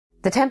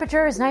The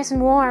temperature is nice and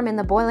warm in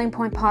the Boiling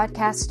Point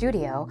Podcast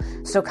studio,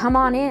 so come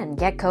on in,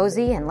 get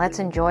cozy, and let's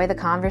enjoy the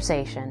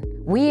conversation.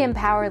 We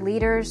empower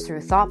leaders through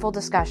thoughtful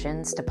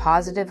discussions to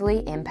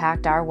positively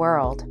impact our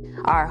world.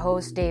 Our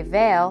host, Dave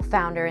Vale,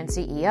 founder and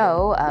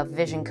CEO of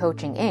Vision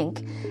Coaching,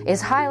 Inc.,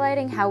 is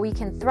highlighting how we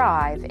can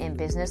thrive in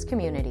business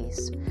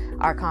communities.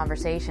 Our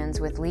conversations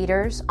with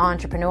leaders,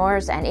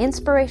 entrepreneurs, and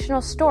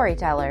inspirational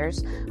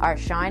storytellers are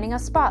shining a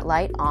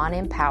spotlight on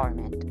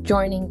empowerment.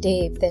 Joining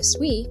Dave this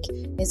week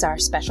is our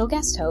special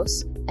guest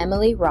host,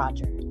 Emily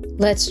Roger.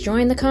 Let's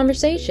join the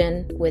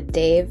conversation with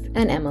Dave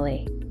and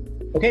Emily.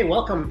 Okay,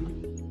 welcome,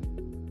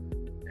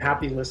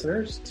 happy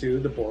listeners, to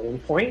The Boiling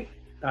Point.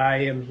 I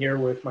am here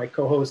with my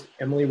co-host,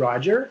 Emily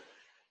Roger,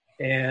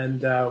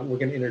 and we're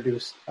going to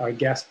introduce our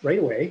guest right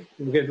away.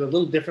 We're going to do it a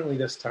little differently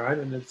this time,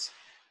 and it's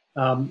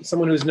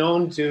someone who's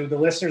known to the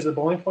listeners of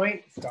The Boiling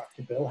Point,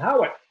 Dr. Bill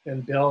Howitt.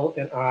 And Bill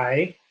and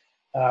I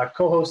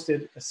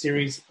co-hosted a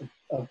series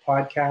of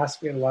podcasts.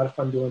 We had a lot of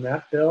fun doing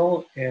that,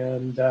 Bill,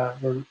 and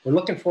we're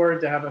looking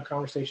forward to having a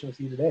conversation with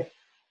you today.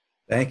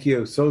 Thank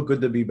you. So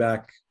good to be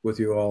back with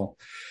you all.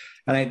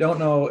 And I don't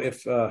know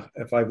if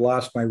I've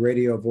lost my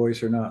radio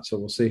voice or not, so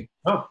we'll see.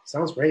 Oh,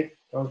 sounds great.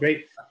 Sounds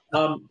great.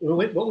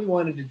 What we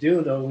wanted to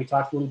do, though, and we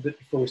talked a little bit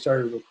before we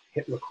started to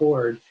hit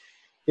record,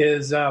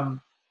 is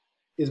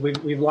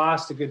we've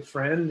lost a good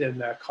friend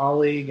and a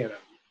colleague, and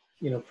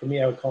for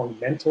me, I would call him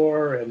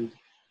mentor and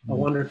a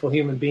wonderful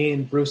human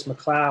being, Bruce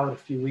McLeod, a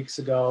few weeks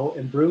ago.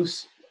 And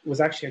Bruce was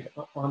actually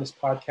on this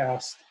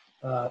podcast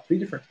 3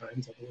 different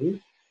times, I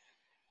believe.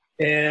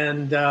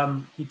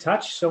 And he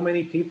touched so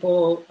many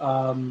people.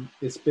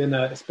 It's been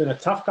a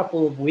tough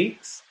couple of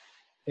weeks,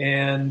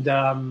 and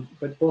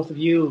but both of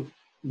you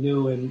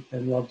knew and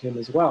loved him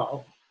as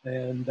well.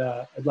 And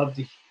I'd love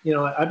to,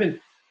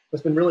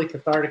 what's been really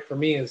cathartic for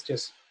me is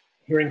just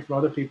hearing from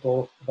other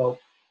people about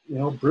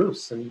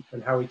Bruce and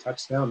how he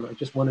touched them. I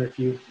just wonder if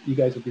you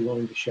guys would be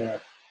willing to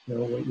share,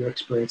 what your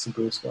experience of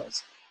Bruce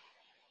was.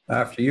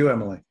 After you,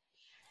 Emily.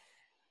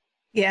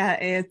 Yeah,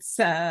 it's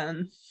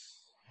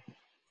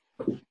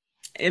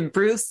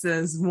Bruce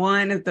is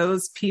one of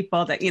those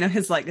people that,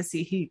 his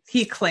legacy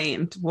he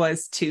claimed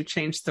was to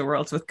change the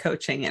world with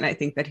coaching. And I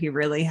think that he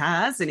really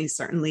has. And he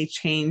certainly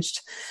changed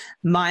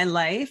my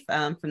life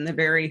from the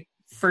very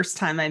first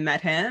time I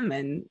met him.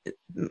 And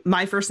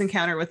my first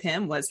encounter with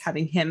him was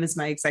having him as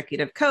my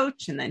executive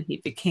coach. And then he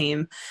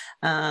became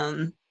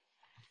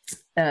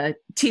a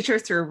teacher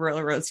through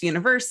Royal Roads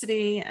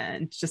University,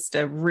 and just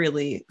a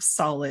really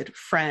solid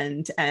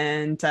friend,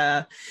 and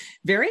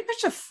very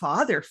much a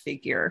father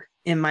figure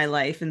in my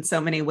life in so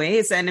many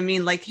ways. And I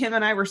mean, him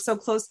and I were so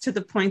close to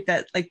the point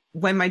that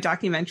when my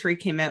documentary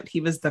came out,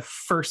 he was the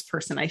first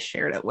person I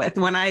shared it with.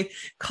 When I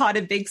caught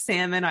a big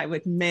salmon, I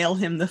would mail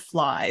him the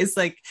flies.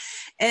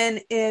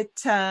 And it,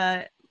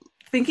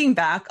 thinking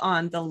back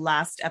on the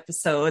last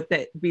episode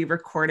that we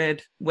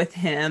recorded with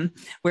him,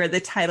 where the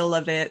title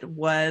of it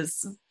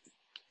was,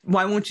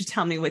 "Why won't you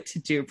tell me what to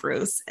do,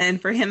 Bruce?" And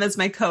for him as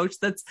my coach,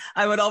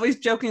 I would always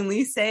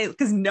jokingly say,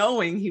 because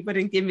knowing he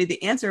wouldn't give me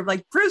the answer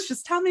of Bruce,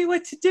 just tell me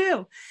what to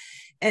do.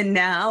 And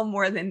now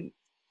more than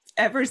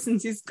ever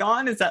since he's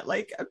gone is that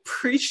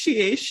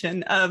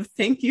appreciation of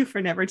thank you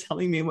for never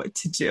telling me what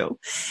to do.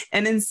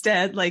 And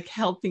instead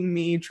helping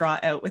me draw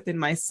out within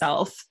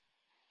myself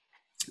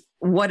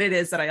what it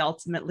is that I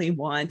ultimately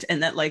want,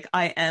 and that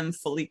I am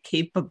fully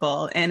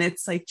capable. And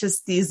it's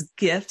just these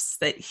gifts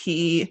that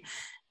he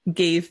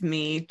gave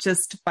me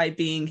just by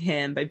being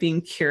him, by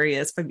being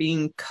curious, by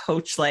being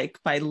coach-like,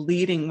 by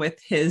leading with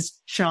his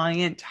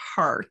giant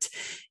heart,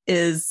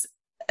 is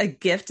a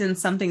gift and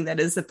something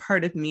that is a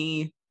part of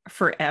me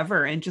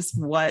forever. And just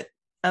what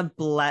a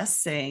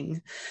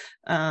blessing.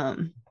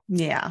 Yeah,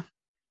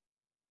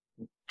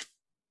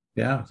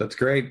 that's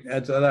great.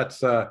 That's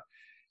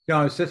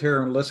I sit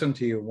here and listen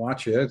to you,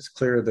 watch you. It's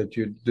clear that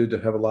you do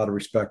have a lot of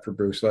respect for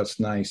Bruce. That's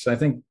nice. I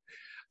think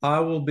I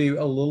will be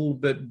a little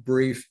bit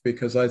brief,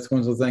 because that's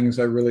one of the things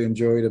I really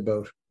enjoyed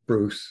about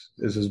Bruce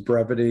is his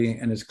brevity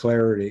and his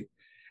clarity.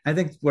 I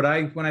think when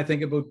I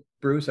think about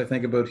Bruce, I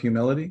think about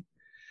humility,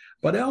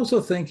 but I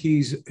also think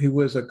he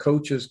was a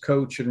coach's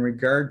coach in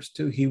regards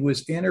to he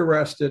was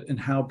interested in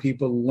how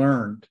people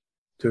learned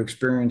to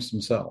experience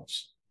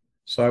themselves.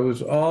 So I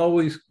was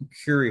always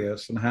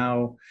curious in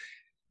how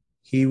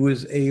he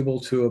was able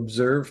to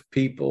observe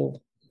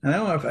people. And I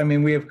don't know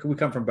we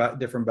come from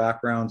different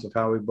backgrounds of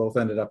how we both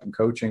ended up in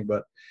coaching,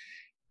 but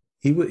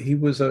he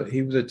was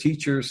a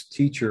teacher's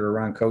teacher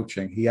around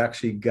coaching. He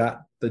actually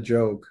got the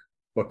joke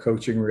what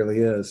coaching really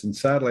is. And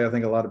sadly, I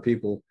think a lot of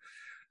people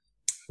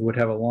would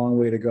have a long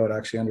way to go to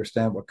actually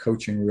understand what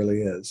coaching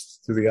really is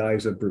through the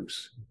eyes of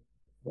Bruce.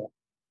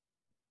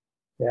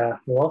 Yeah,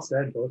 well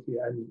said, both of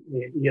you. And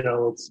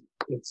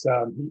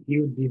he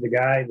would be the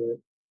guy that,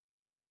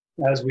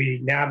 as we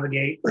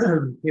navigate,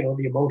 the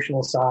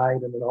emotional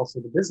side and then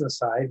also the business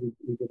side,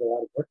 we did a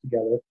lot of work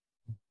together.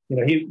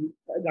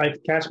 I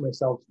catch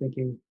myself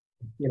thinking,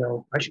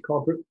 I should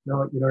call Bruce.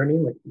 No, you know what I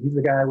mean? He's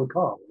the guy I would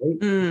call, right?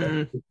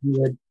 He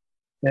would,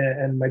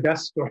 and my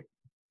best story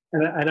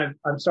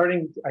I'm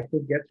starting, I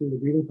think, get through the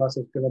grieving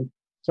process because I'm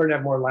starting to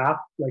have more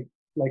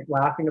like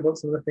laughing about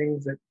some of the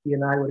things that he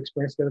and I would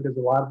experience together. There's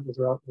a lot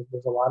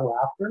of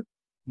laughter,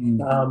 and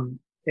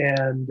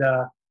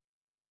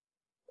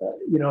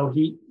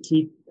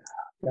he,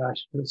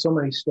 gosh, there's so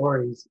many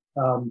stories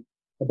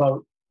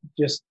about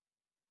just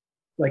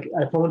like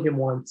I phoned him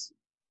once,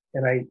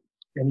 and I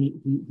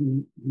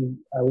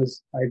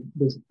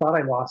thought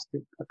I lost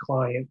a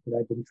client that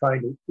I'd been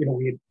trying to,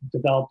 we had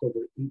developed over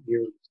 8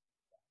 years.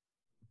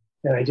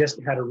 And I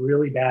just had a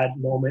really bad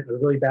moment, a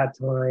really bad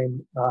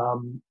time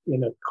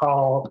in a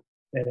call,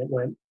 and it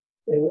went.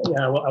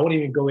 I won't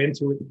even go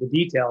into the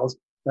details,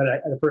 but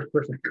the first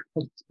person I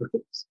called was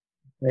Bruce,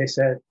 and I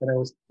said,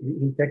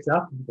 he picks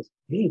up and he goes,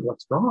 "Hey,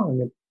 what's wrong?"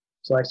 And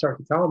so I start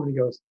to tell him, and he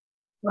goes,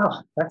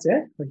 "Oh, that's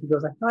it." Like he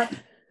goes, I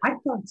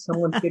thought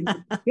someone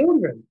kidnapped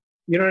children.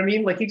 You know what I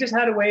mean? Like he just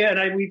had a way,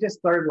 and we just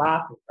started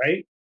laughing,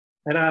 right?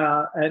 And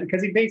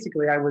because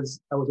I was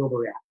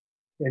overreacting,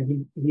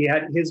 and he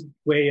had his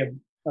way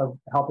of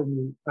helping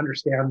me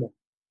understand that,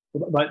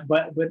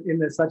 but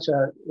in such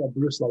a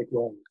Bruce-like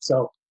way.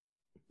 So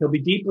he'll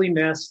be deeply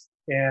missed,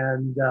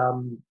 and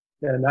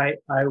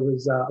I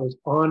was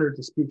honored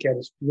to speak at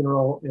his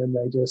funeral, and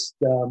I just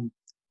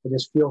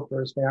feel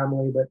for his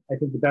family. But I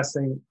think the best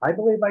thing I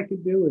believe I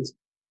could do is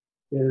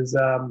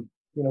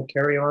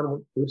carry on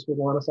what Bruce would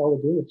want us all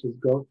to do, which is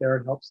go out there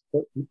and help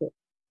support people.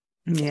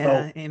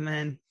 Yeah, so,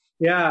 amen.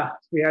 Yeah,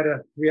 we had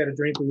a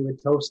drink. We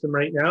would toast them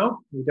right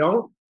now. We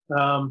don't.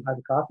 Have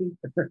a coffee.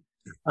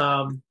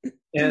 So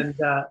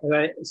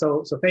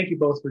thank you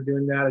both for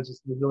doing that. It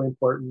just was really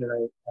important,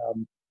 and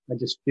I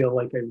just feel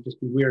like it would just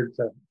be weird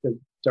to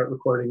start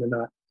recording and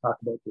not talk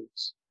about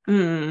this.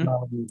 And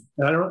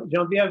I don't know,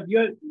 John,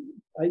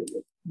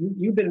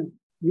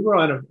 you were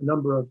on a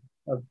number of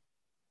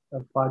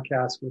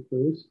podcasts with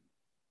Bruce.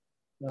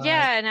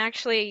 Yeah, and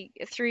actually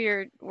through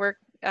your work,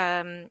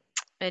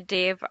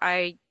 Dave,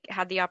 I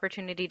had the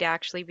opportunity to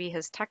actually be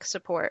his tech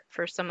support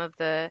for some of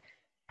the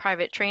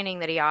private training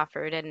that he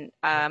offered, and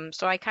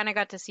so I kind of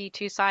got to see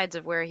two sides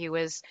of where he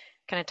was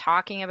kind of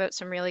talking about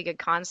some really good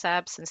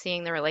concepts and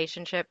seeing the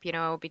relationship,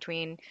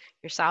 between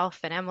yourself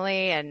and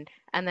Emily, and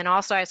then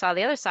also I saw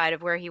the other side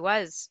of where he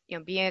was,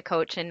 being a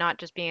coach, and not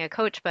just being a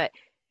coach, but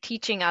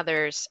teaching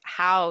others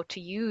how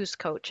to use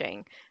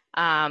coaching,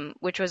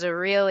 which was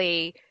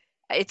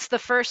it's the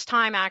first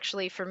time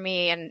actually for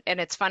me, and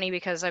it's funny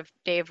because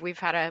Dave, we've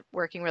had a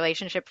working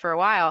relationship for a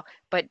while,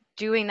 but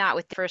doing that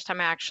with the first time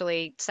I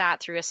actually sat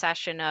through a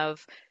session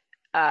of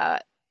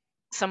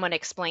someone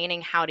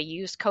explaining how to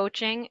use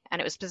coaching, and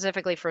it was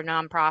specifically for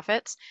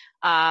nonprofits,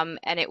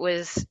 and it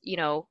was,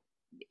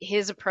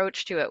 his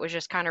approach to it was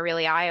just kind of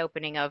really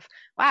eye-opening of,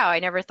 wow, I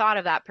never thought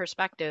of that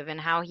perspective,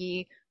 and how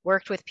he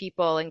worked with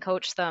people and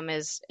coached them.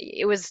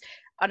 It was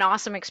an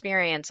awesome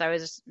experience. I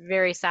was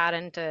very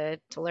saddened to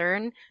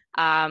learn.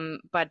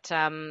 But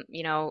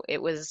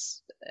it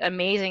was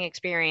amazing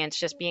experience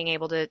just being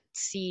able to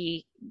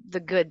see the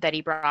good that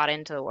he brought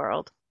into the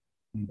world.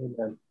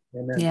 Amen.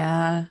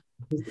 Yeah.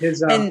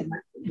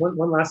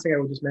 One last thing I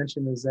would just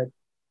mention is that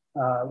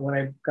when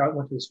I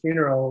went to his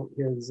funeral,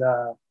 his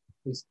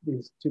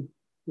two,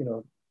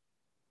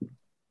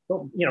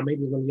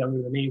 maybe a little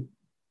younger than me,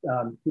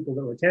 people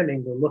that were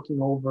attending were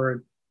looking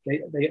over.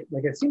 They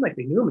like, it seemed like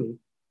they knew me.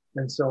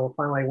 And so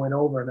finally I went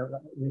over and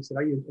they said,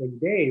 are you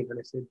Dave? And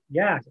I said,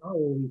 yeah.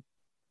 Oh,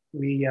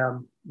 we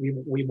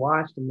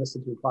watched and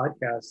listened to a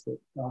podcast that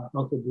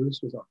Uncle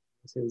Bruce was on.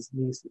 It's his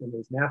niece and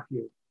his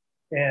nephew.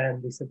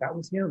 And they said, that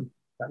was him.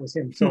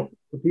 So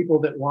for people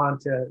that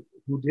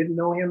who didn't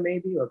know him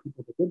maybe, or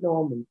people that did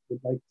know him and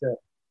would like to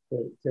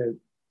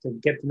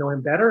get to know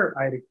him better,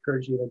 I'd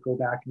encourage you to go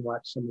back and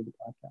watch some of the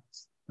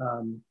podcasts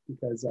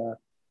because,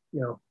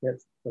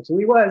 that's who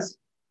he was.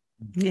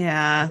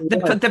 Yeah, the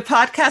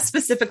podcast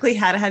specifically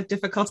had to have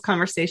difficult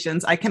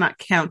conversations. I cannot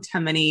count how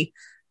many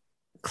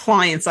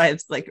clients I'm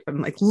like,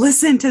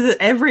 listen to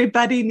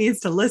everybody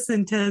needs to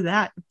listen to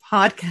that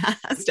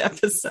podcast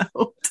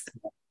episode.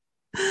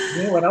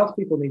 What else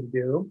people need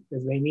to do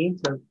is they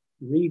need to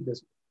read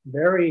this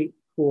very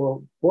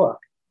cool book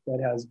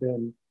that has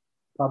been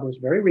published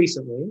very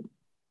recently,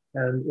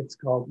 and it's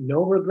called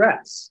No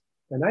Regrets.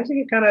 And I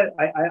think it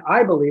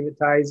I believe it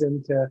ties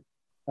into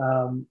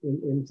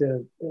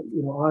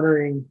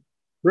honoring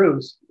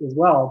Bruce as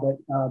well. But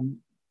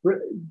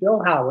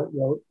Bill Howlett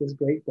wrote this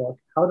great book,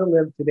 How to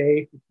Live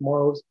Today for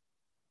Tomorrow's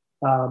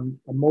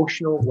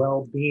Emotional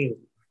Well-Being.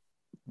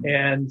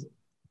 And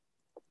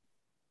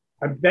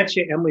I bet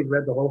you Emily's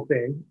read the whole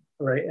thing,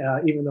 right?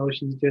 Even though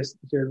she's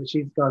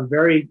gone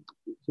very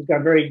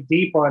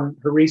deep on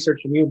her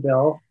research on you,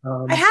 Bill.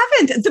 I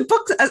haven't. The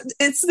book,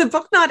 it's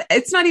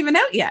not even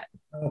out yet.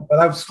 But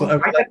I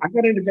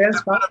got an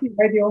advanced copy. Am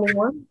I the only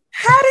one?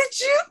 How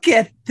did you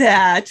get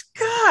that?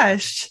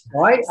 Gosh.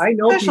 Well, I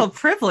know special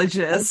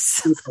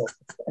privileges.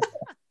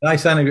 I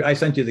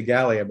sent you the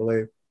galley, I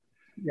believe.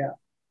 Yeah.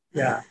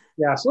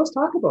 So let's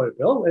talk about it,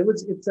 Bill. I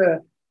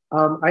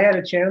had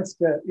a chance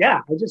to.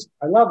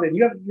 I love it.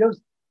 You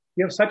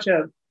have such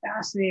a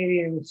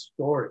fascinating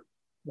story,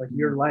 like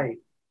your life,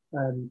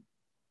 and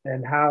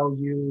how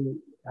you've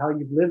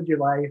lived your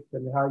life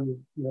and how you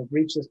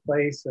reached this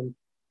place. And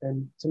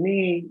to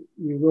me,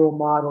 you role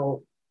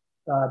model,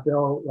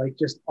 Bill, like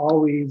just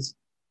always,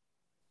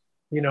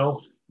 kind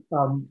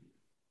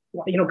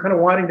of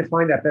wanting to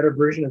find that better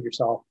version of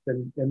yourself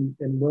and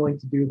willing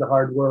to do the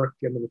hard work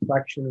and the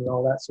reflection and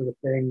all that sort of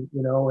thing,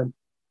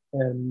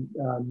 and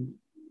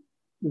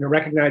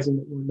recognizing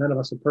that none of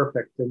us are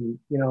perfect, and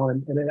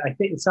I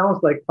think it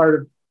sounds like part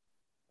of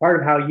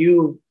how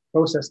you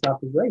process stuff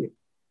is writing.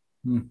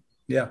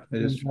 Yeah,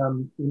 it is.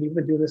 And you've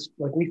been doing this,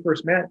 like we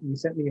first met, and you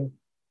sent me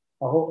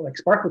a whole, like,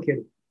 Sparkle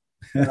Kitty,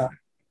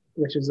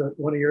 which is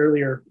one of your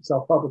earlier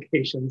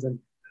self-publications. And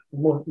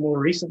more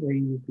recently,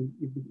 you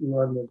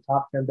were on the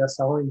top 10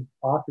 best-selling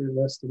author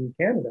list in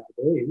Canada,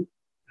 I believe.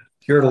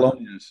 Cure to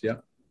Loneliness, yeah.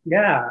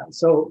 Yeah.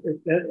 So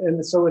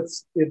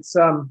it's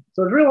a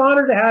real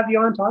honor to have you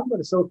on talking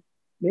about it. So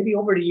maybe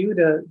over to you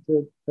to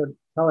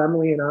tell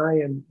Emily and I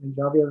and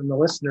Javier and the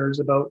listeners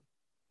about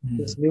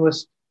this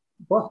newest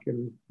book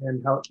and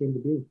how it came to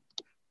be.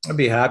 I'd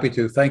be happy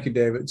to. Thank you,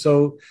 David.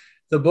 So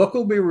the book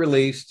will be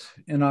released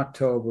in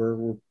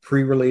October.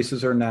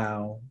 Pre-releases are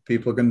now.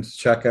 People can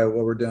check out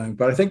what we're doing.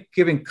 But I think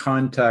giving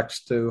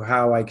context to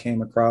how I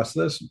came across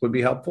this would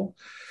be helpful.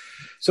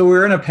 So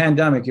we're in a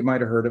pandemic. You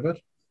might have heard of it.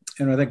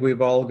 And I think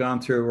we've all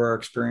gone through our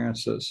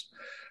experiences.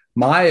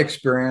 My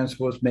experience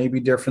was maybe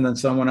different than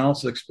someone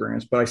else's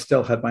experience, but I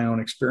still had my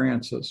own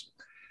experiences.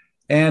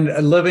 And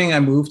I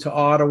moved to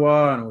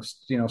Ottawa and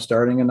was,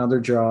 starting another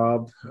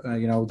job,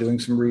 doing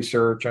some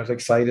research. I was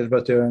excited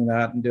about doing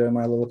that and doing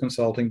my little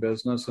consulting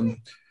business. And,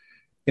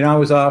 I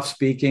was off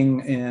speaking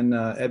in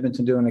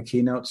Edmonton doing a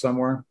keynote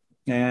somewhere,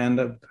 and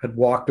I had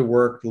walked to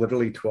work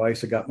literally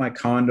twice. I got my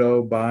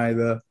condo by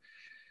the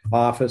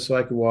office so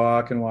I could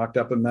walked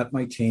up and met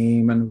my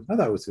team. And I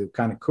thought it was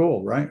kind of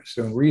cool, right? I was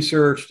doing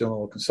research, doing a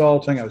little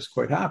consulting. I was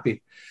quite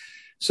happy.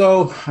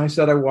 So I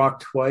said I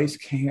walked twice.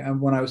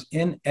 And when I was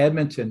in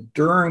Edmonton,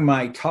 during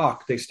my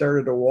talk, they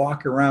started to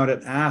walk around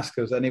and ask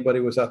if anybody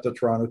was at the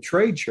Toronto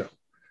Trade Show.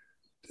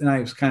 And I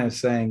was kind of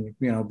saying,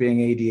 being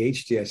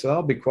ADHD, I said,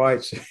 I'll be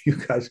quiet so you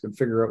guys can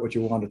figure out what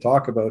you want to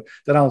talk about.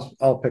 Then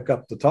I'll pick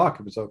up the talk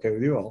if it's okay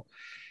with you all.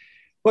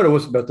 But it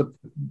was about the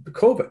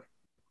COVID.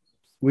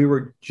 We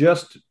were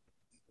just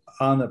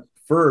on the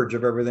verge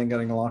of everything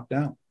getting locked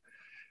down.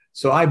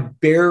 So I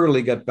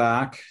barely got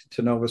back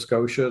to Nova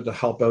Scotia to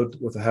help out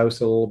with the house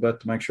a little bit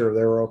to make sure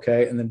they were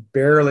okay, and then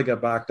barely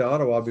got back to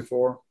Ottawa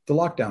before the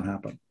lockdown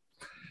happened.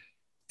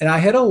 And I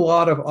had a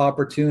lot of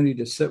opportunity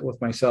to sit with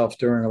myself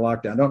during a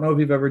lockdown. I don't know if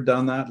you've ever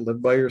done that,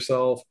 live by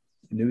yourself,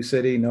 new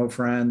city, no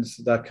friends,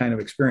 that kind of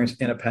experience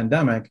in a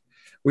pandemic.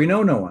 We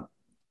know no one.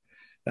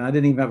 And I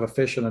didn't even have a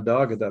fish and a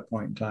dog at that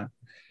point in time.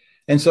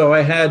 And so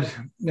I had,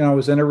 I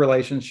was in a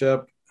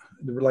relationship.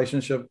 The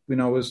relationship,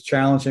 was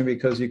challenging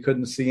because you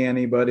couldn't see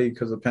anybody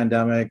because of the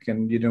pandemic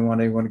and you didn't want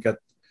anyone to get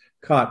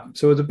caught.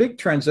 So it was a big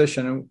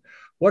transition. And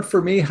what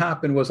for me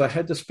happened was I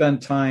had to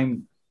spend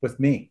time with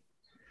me.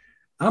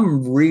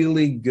 I'm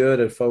really good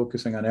at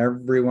focusing on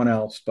everyone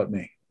else but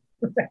me.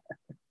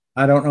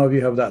 I don't know if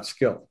you have that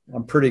skill.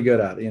 I'm pretty good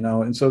at it,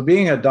 And so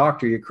being a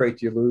doctor, you create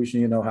the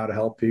illusion you know how to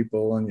help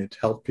people and you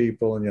help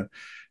people and you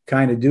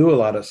kind of do a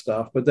lot of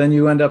stuff. But then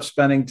you end up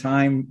spending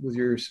time with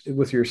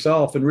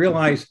yourself and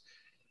realize,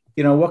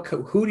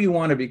 who do you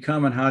want to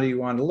become and how do you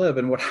want to live?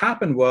 And what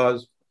happened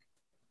was,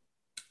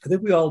 I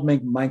think we all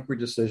make micro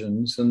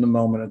decisions in the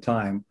moment of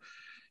time.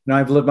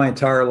 I've lived my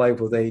entire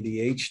life with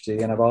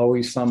ADHD, and I've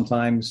always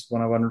sometimes,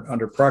 when I'm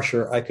under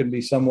pressure, I can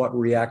be somewhat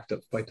reactive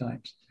by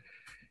times.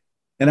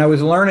 And I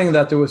was learning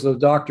that there was a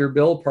Dr.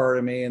 Bill part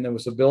of me and there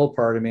was a Bill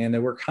part of me, and they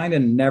were kind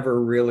of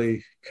never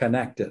really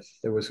connected.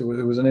 It was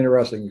an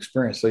interesting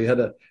experience. So you had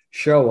to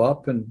show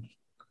up and,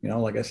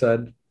 like I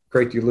said,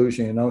 create the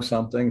illusion you know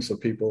something so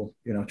people,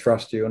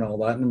 trust you and all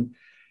that. And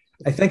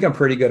I think I'm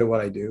pretty good at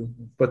what I do.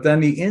 But then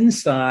the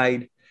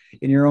inside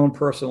in your own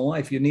personal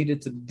life, you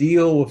needed to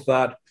deal with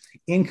that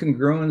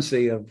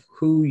incongruency of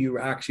who you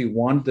actually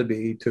wanted to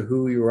be to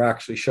who you were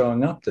actually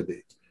showing up to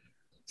be.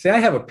 See, I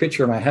have a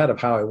picture in my head of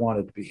how I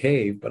wanted to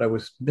behave, but I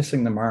was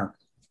missing the mark.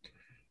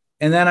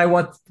 And then I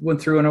went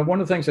through, and one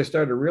of the things I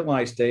started to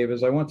realize, Dave,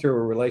 is I went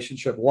through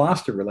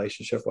lost a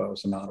relationship while I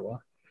was in Ottawa.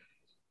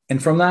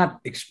 And from that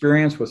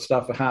experience with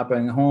stuff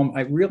happening at home,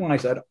 I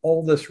realized I had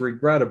all this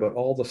regret about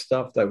all the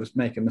stuff that I was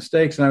making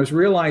mistakes. And I was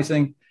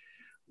realizing,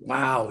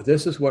 wow,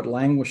 this is what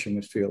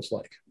languishing feels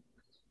like.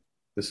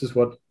 This is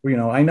what,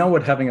 I know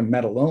what having a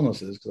mental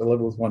illness is because I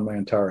lived with one my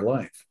entire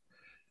life.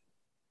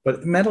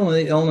 But mental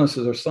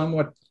illnesses are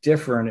somewhat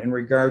different in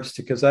regards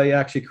to, because they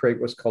actually create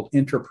what's called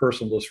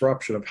interpersonal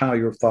disruption of how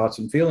your thoughts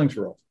and feelings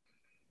roll.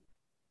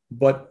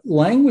 But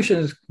languishing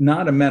is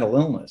not a mental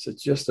illness.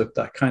 It's just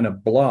that kind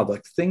of blob,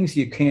 like things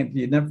you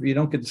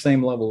don't get the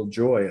same level of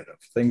joy out of,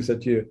 things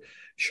that you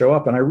show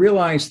up. And I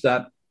realized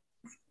that,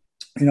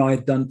 I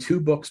had done 2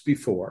 books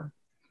before.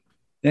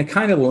 And it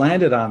kind of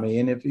landed on me.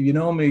 And if you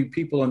know me,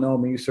 people who know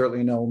me, you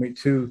certainly know me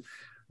too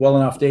well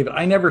enough, David.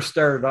 I never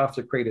started off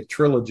to create a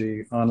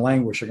trilogy on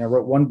languishing. I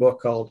wrote one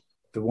book called,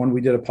 the one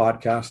we did a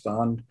podcast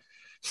on,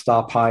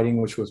 Stop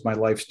Hiding, which was my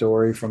life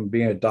story from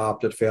being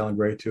adopted, failing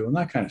grade 2, and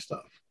that kind of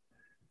stuff.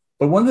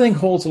 But one thing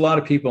holds a lot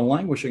of people in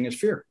languishing is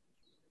fear.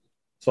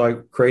 So I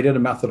created a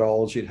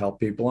methodology to help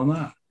people in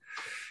that.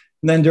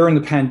 And then during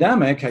the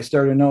pandemic, I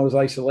started to notice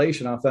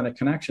isolation, authentic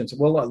connections.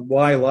 Well,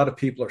 why a lot of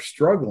people are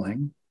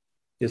struggling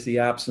is the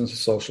absence of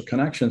social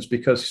connections,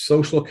 because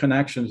social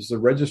connections is the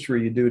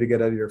registry you do to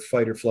get out of your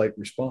fight or flight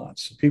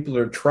response. People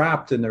are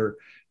trapped in their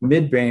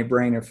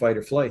midbrain or fight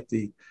or flight.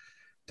 The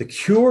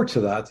cure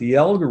to that, the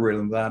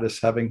algorithm of that, is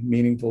having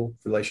meaningful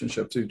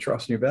relationships you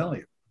trust and you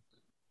value.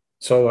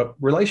 So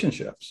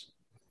relationships.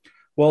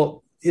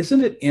 Well,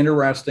 isn't it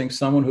interesting,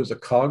 someone who's a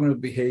cognitive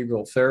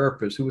behavioral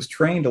therapist who was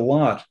trained a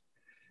lot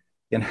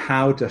in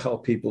how to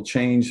help people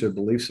change their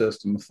belief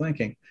system of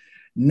thinking,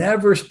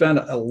 never spent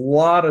a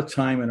lot of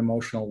time in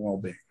emotional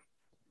well-being.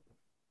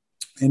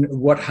 And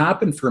what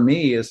happened for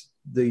me is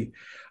the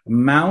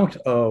amount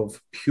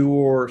of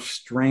pure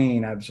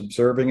strain I was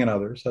observing in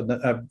others.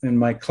 In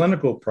my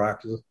clinical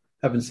practice,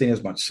 I haven't seen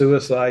as much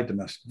suicide,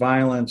 domestic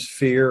violence,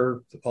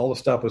 fear, all the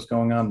stuff was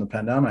going on in the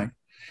pandemic.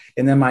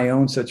 And then my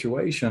own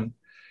situation,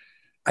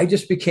 I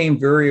just became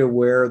very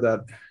aware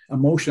that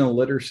emotional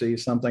literacy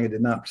is something I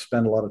did not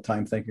spend a lot of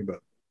time thinking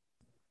about.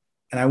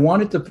 And I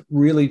wanted to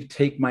really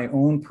take my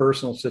own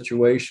personal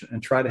situation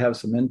and try to have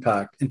some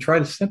impact and try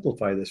to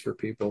simplify this for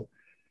people.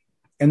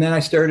 And then I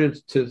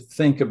started to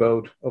think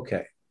about,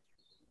 okay,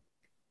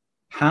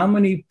 how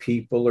many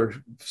people are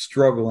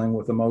struggling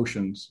with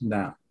emotions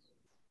now?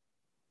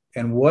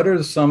 And what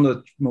are some of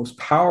the most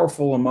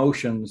powerful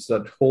emotions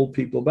that hold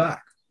people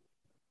back?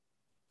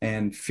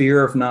 And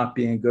fear of not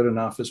being good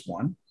enough is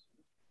one.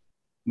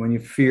 When you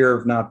fear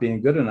of not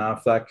being good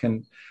enough, that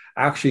can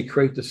actually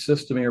create the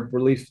system in your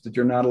belief that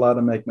you're not allowed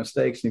to make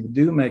mistakes. And if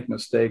you do make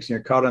mistakes and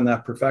you're caught in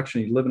that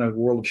perfection, you live in a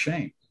world of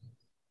shame.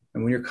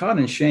 And when you're caught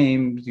in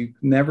shame, you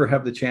never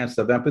have the chance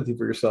to have empathy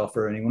for yourself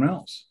or anyone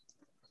else.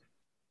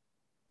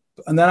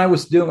 And then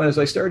as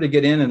I started to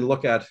get in and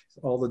look at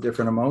all the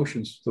different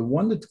emotions, the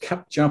one that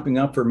kept jumping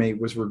up for me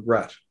was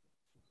regret.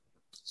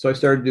 So I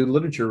started to do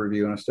literature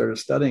review and I started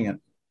studying it.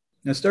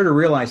 And I started to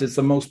realize it's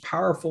the most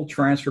powerful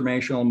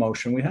transformational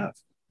emotion we have.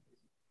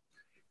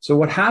 So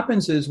what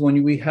happens is what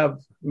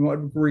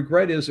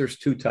regret is, there's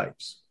two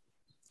types.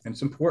 And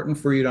it's important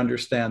for you to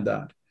understand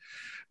that.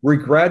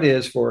 Regret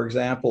is, for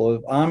example,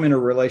 if I'm in a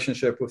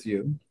relationship with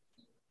you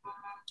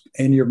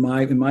and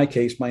in my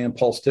case, my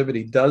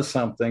impulsivity does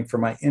something for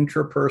my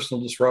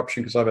interpersonal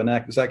disruption because I have an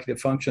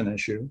executive function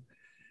issue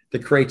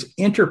that creates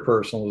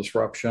interpersonal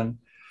disruption,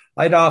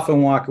 I'd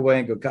often walk away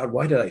and go, God,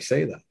 why did I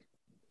say that?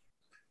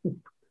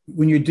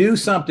 When you do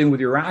something with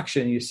your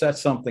action, you set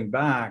something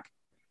back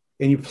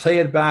and you play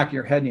it back in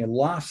your head and you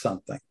lost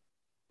something.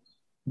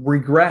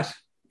 Regret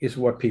is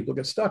what people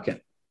get stuck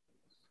in.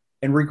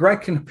 And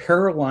regret can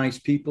paralyze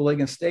people. They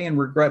can stay in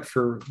regret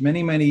for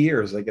many, many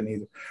years. They can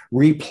either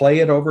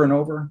replay it over and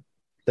over.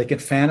 They can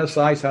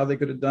fantasize how they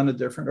could have done it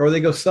different, or they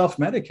go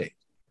self-medicate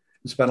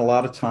and spend a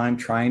lot of time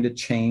trying to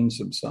change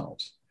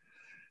themselves.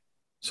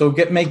 So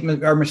make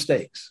our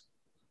mistakes.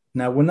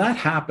 Now, when that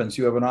happens,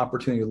 you have an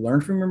opportunity to learn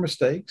from your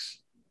mistakes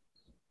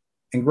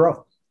and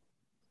grow.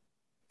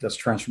 That's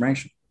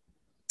transformation.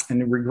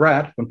 And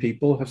regret, when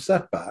people have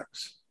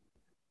setbacks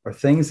or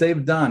things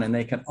they've done and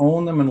they can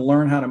own them and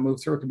learn how to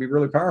move through it, can be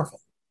really powerful.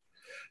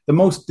 The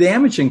most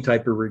damaging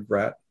type of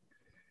regret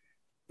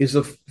is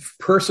a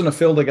person who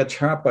feel they got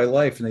trapped by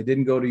life and they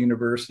didn't go to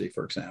university,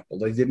 for example.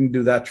 They didn't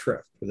do that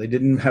trip, or they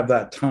didn't have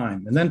that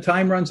time. And then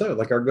time runs out,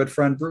 like our good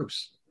friend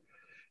Bruce.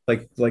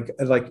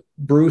 Like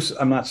Bruce,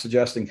 I'm not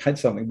suggesting had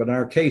something, but in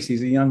our case,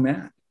 he's a young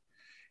man.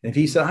 And if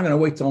he said, I'm going to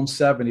wait till I'm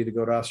 70 to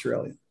go to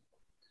Australia.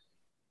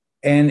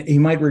 And he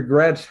might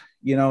regret,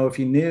 if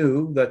he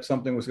knew that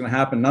something was going to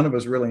happen. None of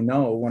us really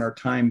know when our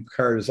time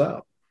card is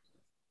up.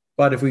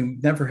 But if we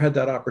never had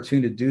that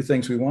opportunity to do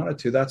things we wanted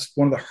to, that's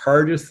one of the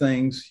hardest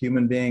things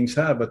human beings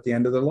have at the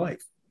end of their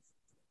life,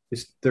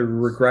 is the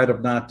regret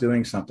of not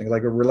doing something,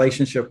 like a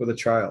relationship with a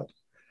child.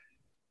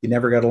 You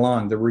never got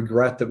along. The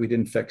regret that we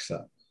didn't fix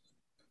that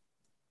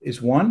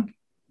is one,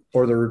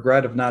 or the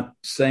regret of not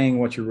saying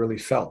what you really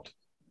felt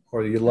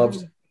or you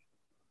loved.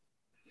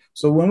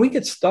 So when we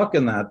get stuck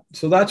in that,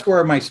 so that's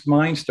where my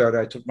mind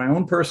started. I took my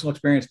own personal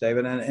experience,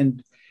 David,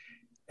 and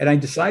I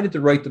decided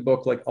to write the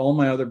book like all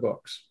my other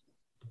books.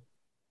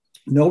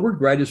 No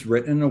Regret is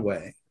written in a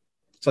way,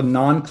 it's a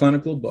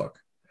non-clinical book,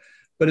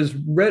 but is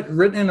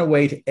written in a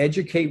way to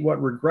educate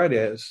what regret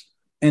is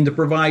and to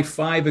provide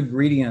 5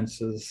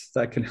 ingredients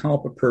that can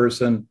help a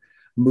person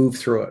move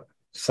through it.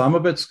 Some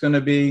of it's going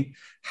to be,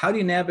 how do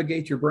you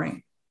navigate your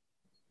brain?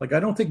 Like, I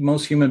don't think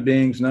most human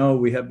beings know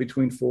we have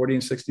between 40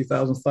 and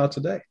 60,000 thoughts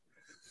a day.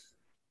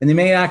 And they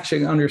may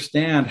actually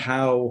understand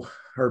how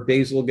our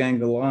basal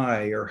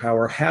ganglia or how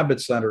our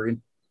habit center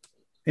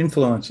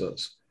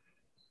influences.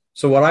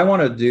 So what I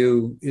want to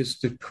do is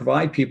to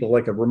provide people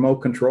like a remote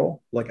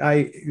control.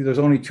 There's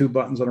only 2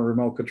 buttons on a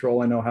remote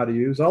control I know how to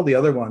use. All the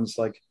other ones,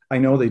 I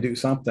know they do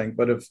something,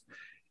 but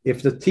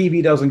if the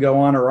TV doesn't go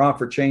on or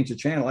off or change the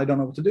channel, I don't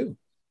know what to do.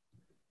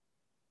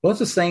 Well, it's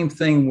the same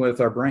thing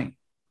with our brain.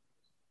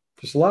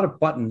 There's a lot of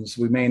buttons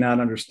we may not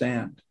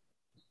understand.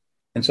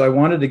 And so I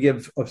wanted to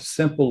give a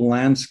simple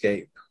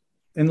landscape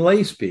in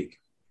lay speak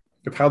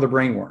of how the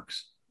brain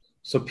works.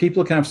 So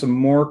people can have some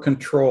more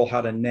control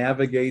how to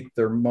navigate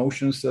their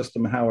emotion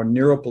system, how a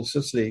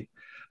neuroplasticity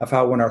of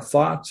how when our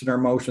thoughts and our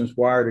emotions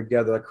wire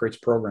together, that creates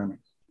programming.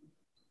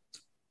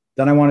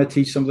 Then I want to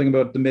teach something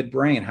about the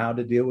midbrain, how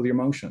to deal with your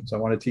emotions. I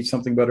want to teach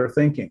something about our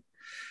thinking.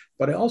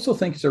 But I also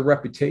think it's a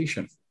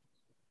reputation.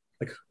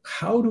 Like,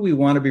 how do we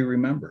want to be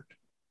remembered?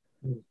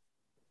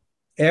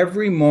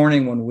 Every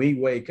morning when we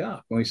wake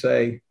up and we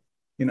say,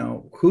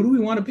 who do we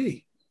want to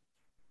be?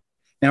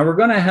 Now, we're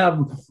going to have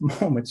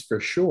moments for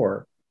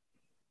sure.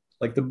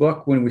 Like the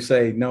book, when we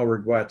say no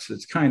regrets,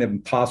 it's kind of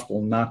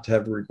impossible not to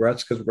have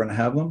regrets because we're going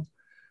to have them.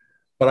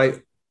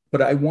 But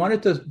I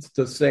wanted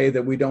to say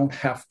that we don't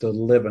have to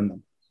live in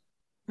them.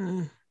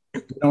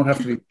 We don't have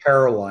to be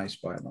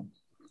paralyzed by them.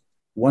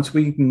 Once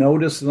we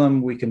notice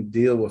them, we can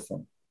deal with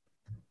them.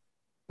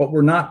 But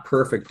we're not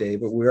perfect,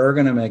 Dave, but we are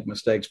going to make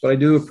mistakes. But I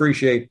do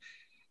appreciate,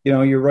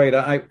 you're right.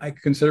 I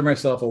consider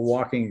myself a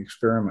walking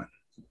experiment.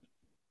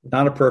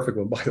 Not a perfect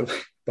one, by the way,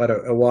 but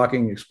a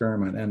walking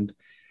experiment. And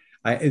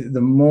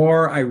the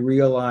more I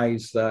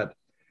realize that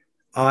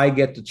I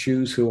get to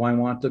choose who I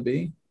want to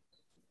be,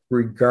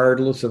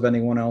 regardless of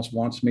anyone else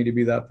wants me to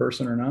be that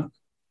person or not,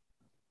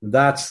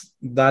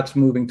 that's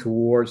moving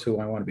towards who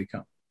I want to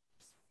become.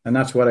 And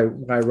that's what I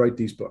write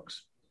these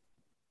books.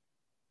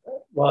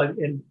 Well,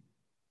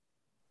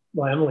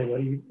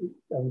 Emily,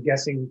 I'm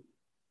guessing,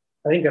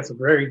 I think that's a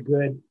very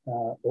good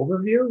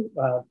overview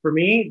for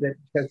me that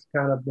just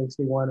kind of makes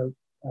me want to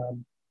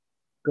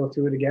go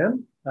through it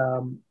again.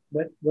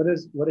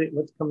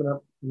 What's coming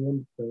up in the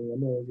end for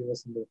Emily as you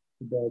listen to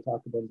Bill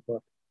talk about his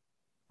book?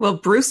 Well,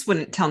 Bruce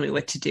wouldn't tell me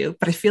what to do,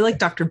 but I feel like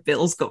Dr.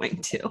 Bill's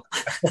going to.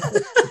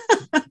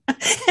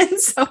 And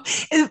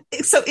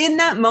so in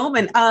that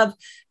moment of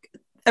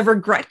a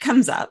regret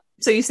comes up.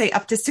 So you say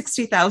up to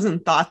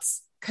 60,000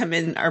 thoughts come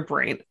in our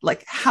brain.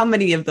 Like, how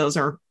many of those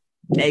are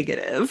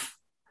negative?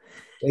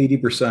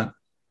 80%.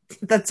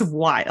 That's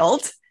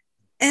wild.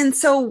 And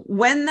so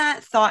when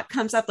that thought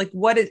comes up, like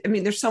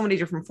there's so many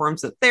different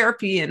forms of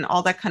therapy and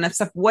all that kind of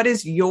stuff. What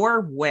is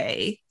your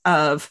way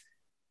of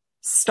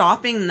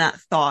stopping that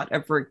thought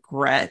of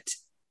regret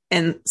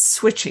and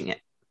switching it?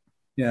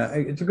 Yeah,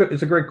 it's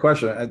a great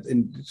question.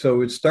 And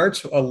so it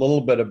starts a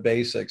little bit of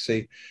basics.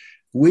 See,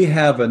 we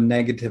have a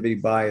negativity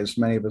bias.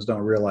 Many of us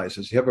don't realize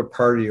this. You have a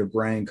part of your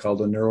brain called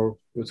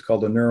what's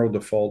called a neural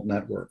default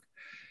network.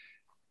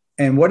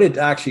 And what it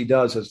actually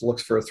does is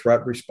looks for a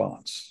threat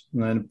response.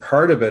 And then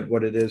part of it,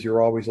 what it is,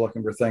 you're always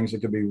looking for things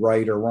that could be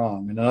right or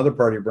wrong. And another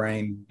part of your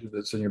brain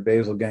that's in your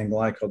basal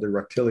ganglia called the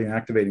reptilian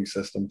activating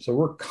system. So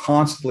we're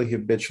constantly,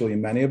 habitually,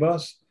 many of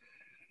us,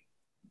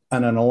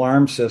 on an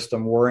alarm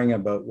system worrying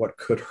about what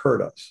could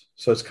hurt us.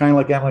 So it's kind of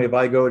like, Emily, if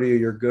I go to you,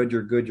 you're good,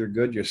 you're good, you're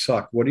good, you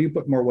suck. What do you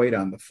put more weight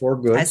on, the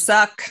 4 good? I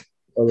suck.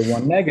 Or the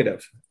 1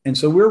 negative? And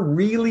so we're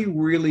really,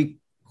 really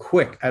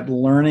quick at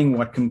learning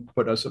what can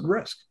put us at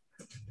risk.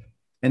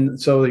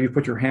 And so you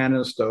put your hand in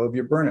the stove,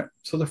 you burn it.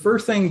 So the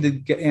first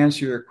thing to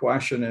answer your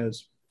question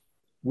is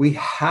we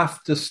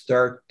have to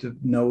start to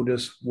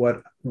notice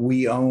what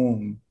we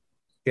own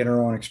in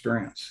our own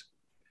experience.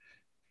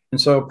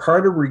 And so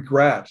part of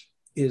regret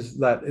is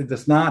that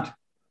it's not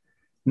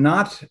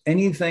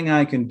anything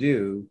I can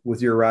do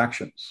with your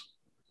actions.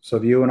 So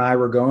if you and I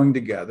were going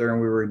together and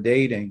we were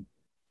dating,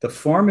 the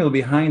formula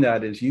behind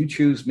that is you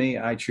choose me,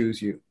 I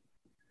choose you.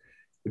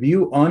 If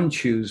you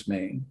unchoose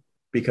me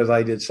because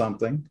I did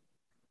something,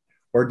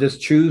 or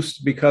just choose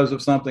because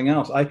of something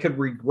else, I could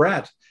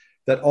regret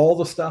that all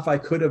the stuff I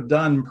could have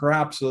done,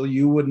 perhaps so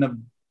you wouldn't have,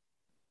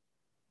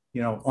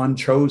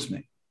 unchose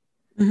me.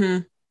 Mm-hmm.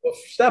 Well,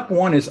 step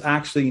 1 is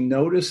actually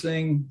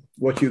noticing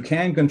what you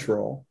can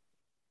control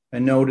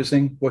and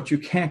noticing what you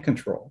can't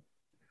control.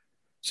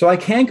 So I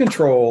can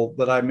control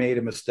that I made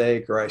a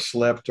mistake or I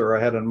slipped or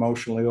I had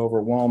emotionally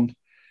overwhelmed.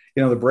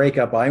 The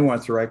breakup I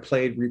went through, I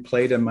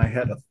replayed in my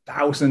head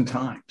 1,000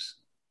 times.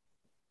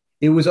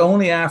 It was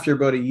only after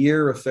about a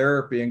year of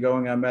therapy and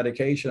going on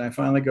medication, I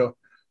finally go,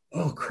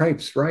 oh,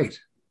 cripes, right.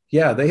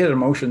 Yeah, they had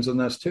emotions in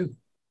this too.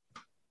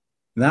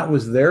 And that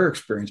was their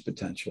experience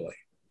potentially.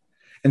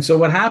 And so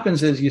what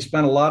happens is you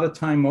spend a lot of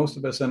time, most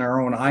of us, in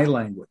our own I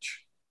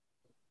language.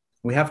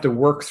 We have to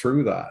work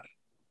through that.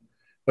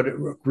 But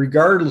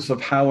regardless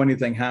of how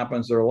anything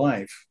happens in their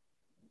life,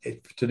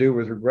 to do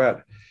with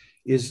regret,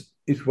 is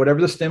whatever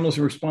the stimulus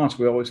and response,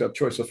 we always have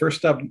choice. So first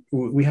step,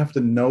 we have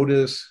to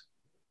notice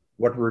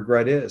what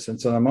regret is.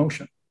 It's an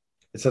emotion.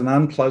 It's an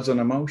unpleasant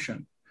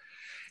emotion.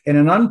 And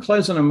an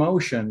unpleasant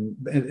emotion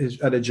is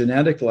at a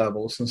genetic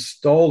level. It's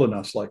installed in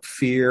us like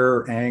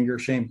fear, anger,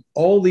 shame.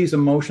 All these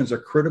emotions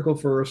are critical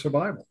for our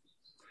survival.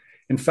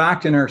 In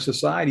fact, in our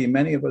society,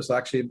 many of us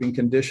actually have been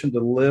conditioned to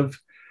live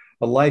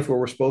a life where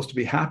we're supposed to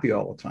be happy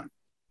all the time.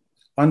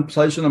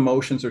 Unpleasant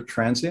emotions are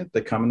transient.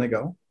 They come and they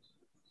go.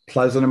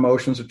 Pleasant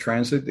emotions are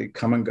transient. They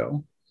come and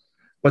go.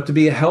 But to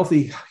be a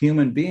healthy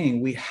human being,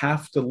 we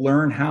have to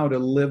learn how to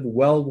live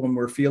well when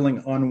we're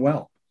feeling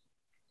unwell.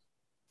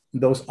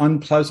 those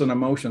unpleasant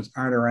emotions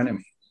aren't our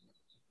enemy.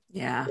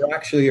 Yeah. They're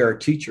actually our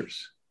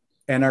teachers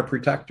and our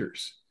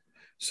protectors.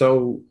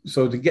 So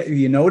to get,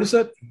 you notice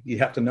it, you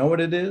have to know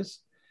what it is.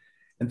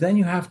 And then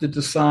you have to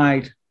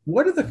decide,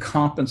 what are the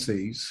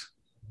competencies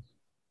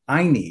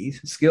I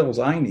need, skills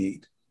I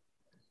need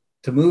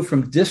to move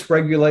from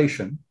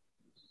dysregulation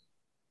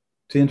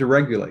to into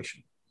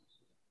regulation.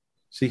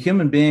 See,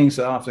 human beings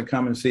that often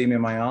come and see me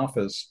in my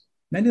office,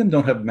 many of them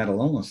don't have mental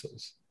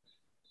illnesses.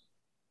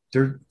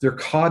 They're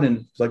caught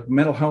in, like,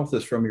 mental health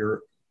is from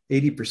your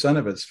 80%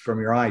 of it's from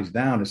your eyes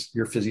down, is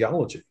your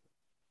physiology.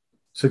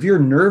 So if your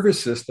nervous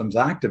system's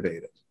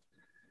activated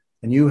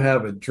and you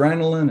have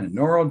adrenaline and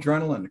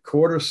noradrenaline and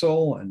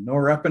cortisol and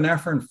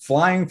norepinephrine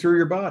flying through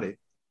your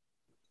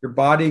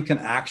body can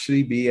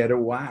actually be at a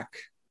whack.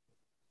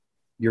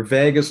 Your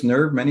vagus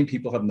nerve, many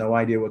people have no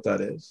idea what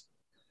that is.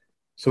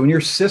 So when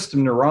your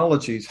system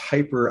neurology is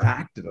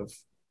hyperactive,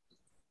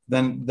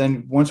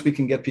 then once we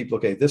can get people,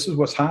 okay, this is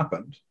what's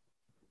happened.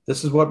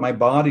 This is what my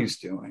body's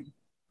doing.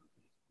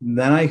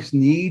 Then I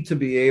need to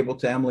be able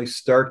to, Emily,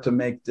 start to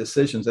make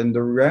decisions. And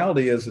the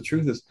reality is, the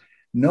truth is,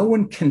 no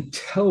one can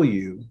tell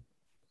you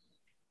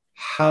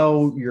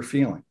how you're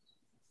feeling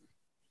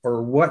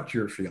or what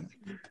you're feeling.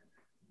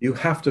 You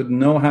have to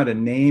know how to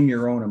name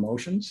your own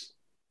emotions.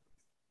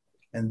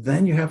 And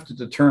then you have to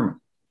determine,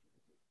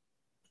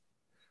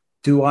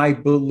 do I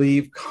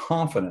believe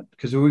confident?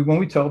 Because when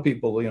we tell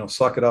people,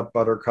 suck it up,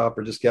 buttercup,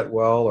 or just get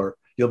well, or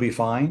you'll be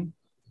fine,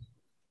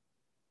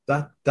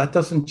 that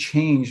doesn't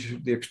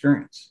change the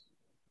experience.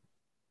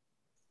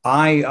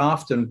 I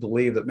often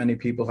believe that many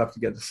people have to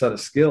get a set of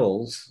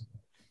skills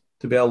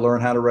to be able to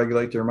learn how to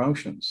regulate their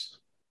emotions.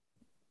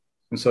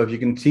 And so if you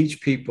can teach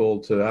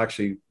people to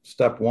actually,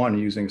 step one,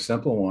 using a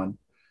simple one,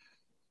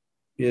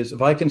 is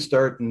if I can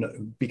start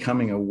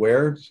becoming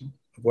aware of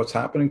what's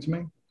happening to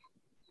me,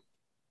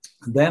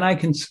 then I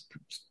can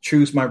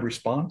choose my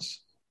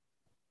response.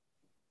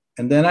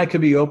 And then I could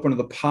be open to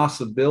the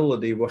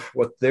possibility of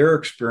what their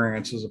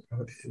experience is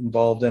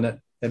involved in it,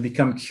 and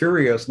become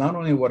curious, not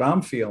only what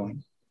I'm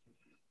feeling,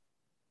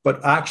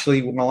 but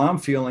actually while I'm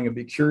feeling it,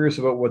 be curious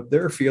about what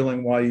they're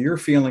feeling while you're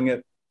feeling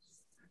it.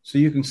 So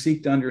you can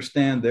seek to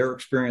understand their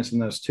experience in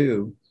this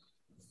too.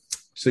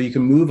 So you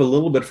can move a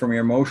little bit from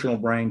your emotional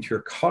brain to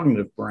your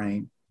cognitive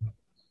brain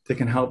that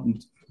can help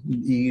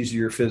ease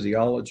your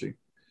physiology.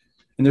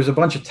 And there's a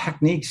bunch of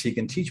techniques you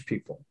can teach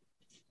people.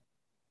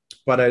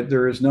 But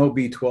there is no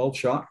B12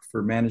 shot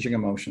for managing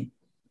emotion.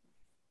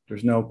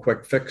 There's no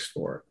quick fix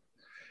for it.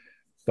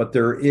 But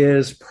there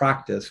is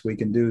practice we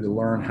can do to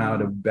learn how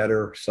to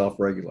better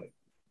self-regulate.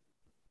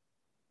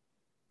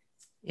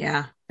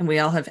 Yeah. And we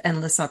all have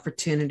endless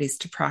opportunities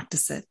to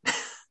practice it.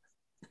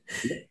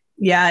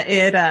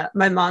 Yeah.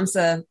 My mom's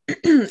a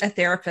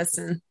therapist.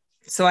 And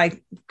so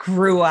I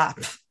grew up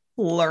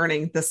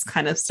learning this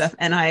kind of stuff.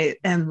 And I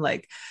am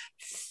like,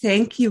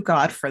 thank you,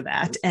 God, for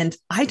that. And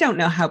I don't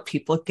know how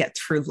people get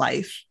through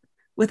life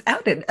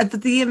without it.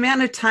 The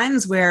amount of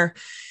times where,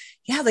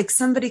 like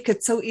somebody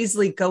could so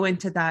easily go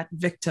into that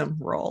victim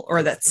role,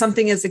 or that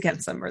something is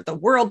against them, or the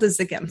world is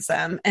against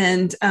them.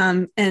 And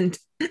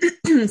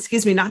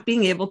excuse me, not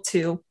being able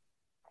to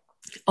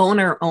own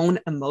our own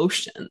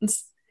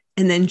emotions,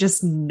 and then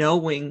just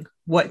knowing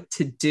what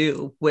to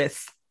do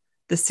with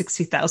the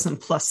 60,000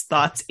 plus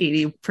thoughts,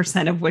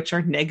 80% of which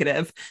are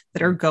negative,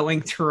 that are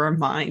going through our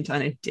mind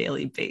on a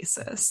daily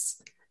basis.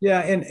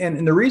 Yeah.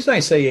 And the reason I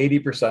say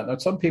 80%, now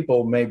some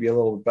people may be a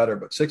little bit better,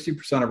 but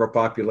 60% of our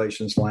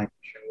population is languishing.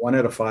 1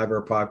 out of 5 of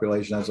our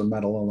population has a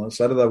mental illness.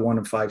 Out of that 1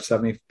 in 5,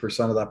 70%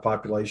 of that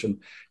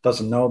population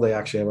doesn't know they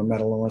actually have a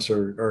mental illness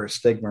or a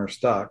stigma or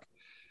stuck.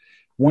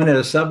 1 out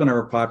of 7 of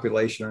our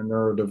population are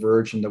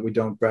neurodivergent, that we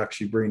don't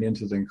actually bring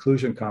into the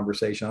inclusion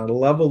conversation at a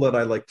level that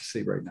I like to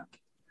see right now.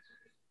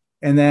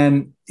 And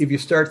then if you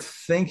start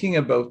thinking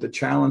about the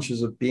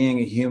challenges of being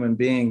a human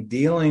being,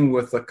 dealing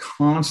with the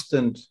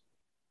constant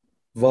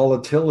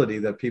volatility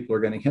that people are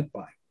getting hit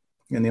by,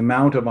 and the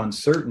amount of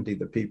uncertainty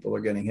that people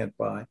are getting hit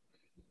by,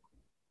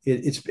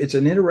 it's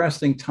an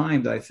interesting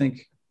time that I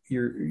think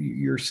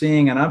you're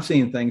seeing, and I'm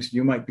seeing things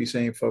you might be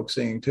seeing, folks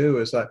seeing too,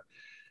 is that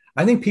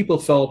I think people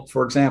felt,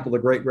 for example, the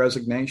Great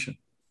Resignation.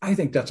 I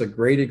think that's a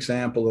great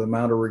example of the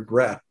amount of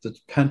regret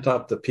that's pent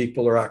up that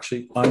people are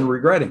actually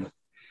unregretting.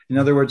 In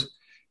other words,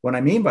 what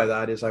I mean by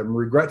that is I'm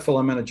regretful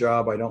I'm in a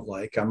job I don't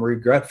like. I'm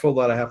regretful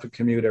that I have to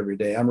commute every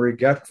day. I'm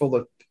regretful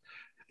that,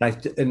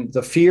 and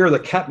the fear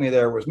that kept me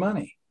there was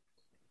money.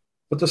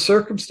 But the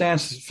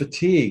circumstances,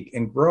 fatigue,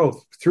 and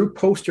growth, through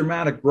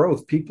post-traumatic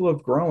growth, people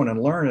have grown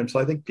and learned. And so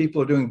I think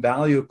people are doing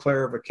value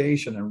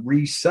clarification and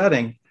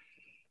resetting.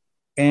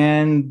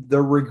 And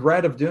the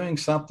regret of doing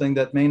something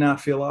that may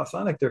not feel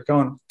authentic, they're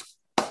going,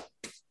 I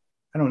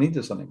don't need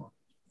this anymore.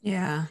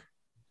 Yeah.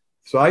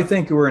 So I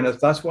think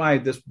that's why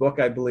this book,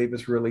 I believe,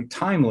 is really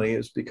timely,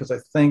 is because I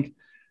think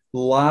a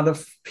lot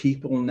of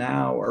people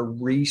now are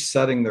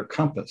resetting their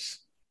compass.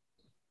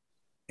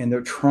 And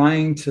they're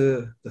trying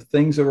the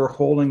things that were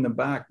holding them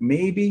back.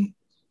 Maybe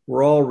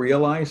we're all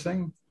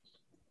realizing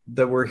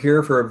that we're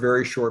here for a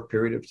very short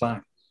period of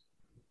time.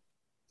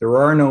 There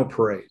are no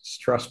parades.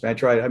 Trust me. I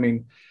tried.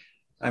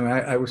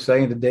 I was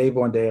saying to Dave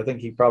one day, I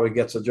think he probably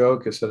gets a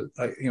joke. I said,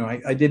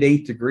 I did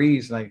 8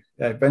 degrees, and I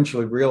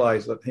eventually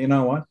realized that, you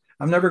know what?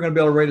 I'm never going to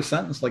be able to write a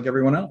sentence like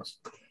everyone else.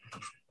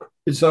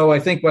 And so I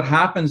think what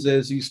happens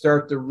is you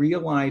start to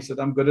realize that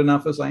I'm good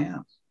enough as I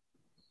am.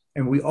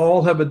 And we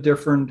all have a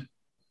different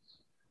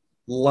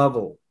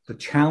level. The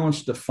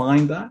challenge to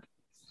find that,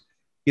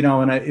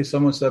 and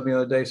someone said to me the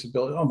other day, said,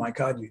 Bill, oh my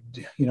God,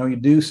 you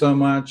do so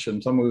much.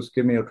 And someone was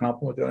giving me a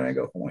compliment, and I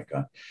go, oh my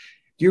God,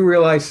 do you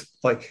realize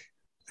like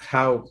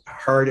how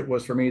hard it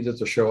was for me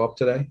to show up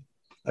today?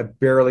 I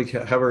barely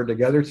have her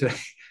together today.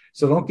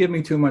 So don't give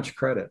me too much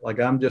credit. Like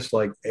I'm just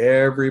like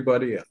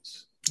everybody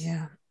else.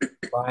 Yeah.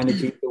 Trying to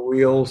keep the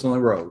wheels on the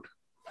road.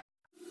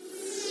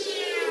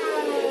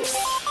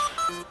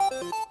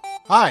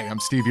 Hi, I'm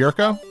Steve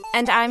Yerko.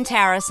 And I'm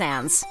Tara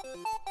Sands.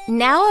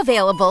 Now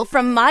available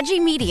from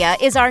Maji Media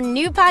is our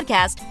new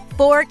podcast,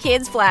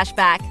 4Kids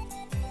Flashback.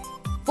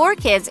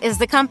 4Kids is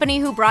the company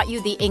who brought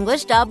you the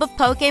English dub of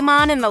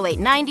Pokemon in the late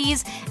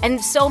 90s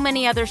and so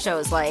many other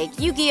shows like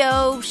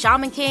Yu-Gi-Oh!,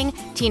 Shaman King,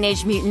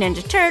 Teenage Mutant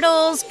Ninja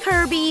Turtles,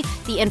 Kirby,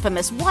 the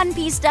infamous One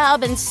Piece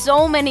dub, and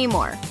so many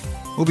more.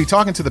 We'll be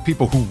talking to the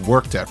people who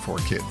worked at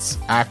 4Kids.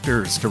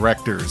 Actors,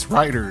 directors,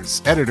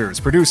 writers, editors,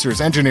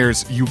 producers,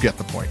 engineers, you get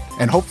the point.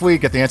 And hopefully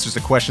get the answers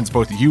to questions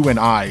both you and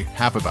I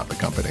have about the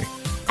company.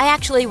 I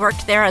actually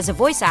worked there as a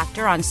voice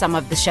actor on some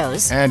of the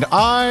shows. And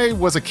I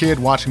was a kid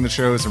watching the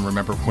shows and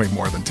remember way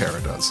more than Tara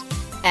does.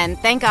 And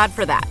thank God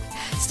for that.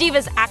 Steve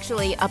is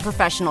actually a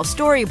professional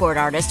storyboard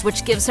artist,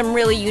 which gives some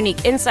really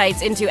unique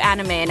insights into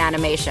anime and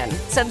animation.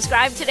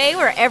 Subscribe today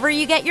wherever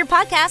you get your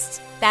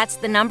podcasts. That's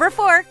the number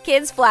 4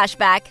 Kids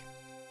Flashback.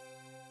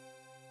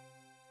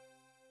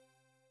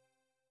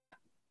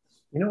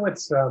 You know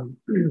what's as I'm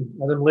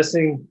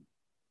listening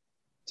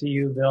to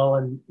you, Bill,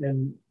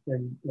 and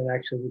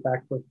actually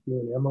back with you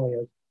and Emily, I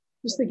was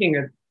just thinking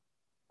of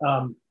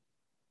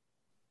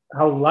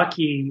how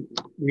lucky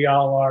we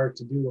all are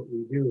to do what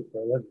we do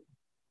for a living,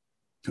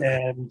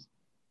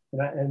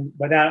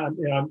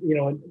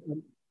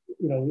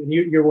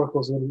 your work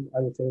goes in,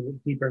 I would say,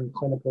 deeper in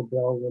clinical,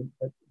 Bill,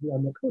 but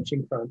on the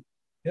coaching front,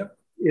 yep,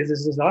 is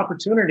this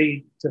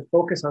opportunity to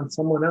focus on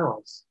someone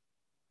else,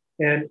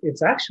 and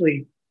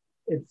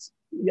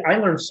I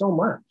learned so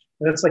much.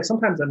 And it's like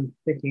sometimes I'm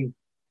thinking,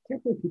 I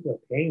can't believe people are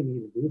paying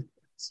me to do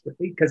this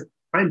because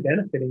I'm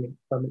benefiting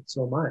from it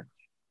so much,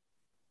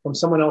 from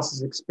someone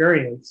else's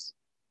experience.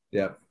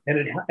 Yeah.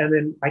 And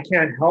then I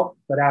can't help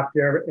but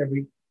after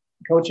every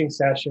coaching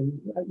session,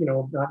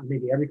 not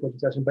maybe every coaching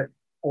session, but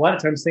a lot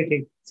of times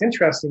thinking it's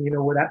interesting,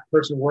 where that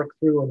person worked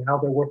through and how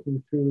they're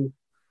working through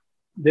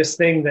this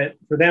thing that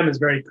for them is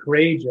very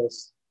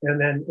courageous.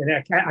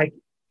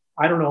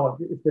 I don't know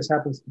if this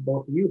happens to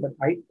both of you, but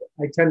I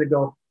tend to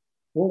go,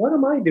 well, what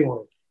am I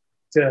doing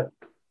to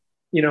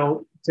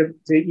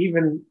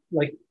even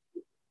like,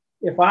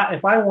 if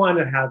I want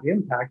to have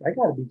impact, I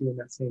got to be doing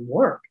that same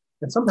work.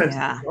 And sometimes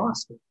it's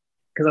exhausting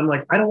because I'm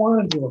like, I don't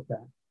want to deal with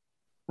that.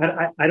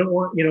 I don't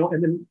want,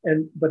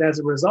 but as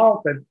a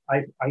result,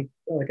 I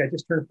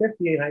just turned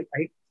 50 and I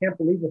can't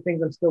believe the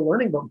things I'm still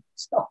learning about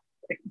myself.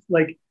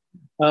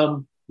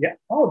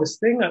 This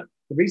thing, the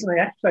reason I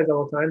exercise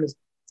all the time is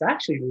it's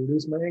actually to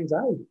reduce my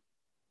anxiety,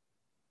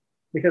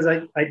 because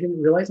I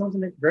didn't realize I was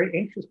a very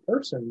anxious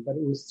person, but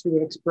it was through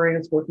an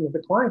experience working with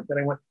a client that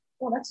I went,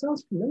 oh, that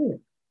sounds familiar,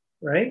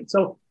 right?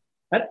 So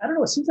I don't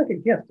know, it seems like a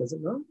gift, does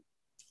it not?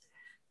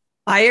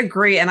 I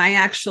agree. And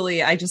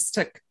I just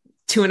took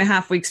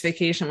 2.5 weeks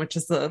vacation, which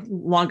is the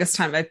longest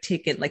time I've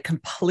taken like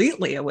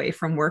completely away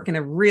from work in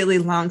a really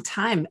long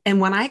time.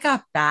 And when I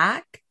got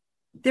back,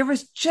 there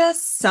was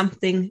just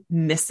something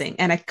missing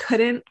and I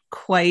couldn't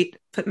quite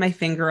put my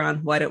finger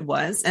on what it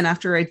was. And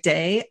after a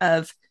day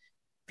of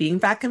being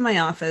back in my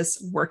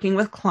office, working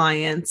with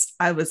clients,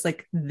 I was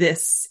like,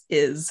 this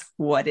is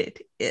what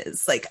it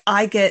is. Like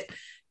I get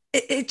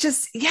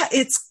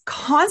it's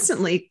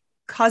constantly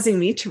causing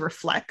me to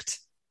reflect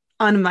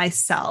on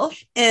myself.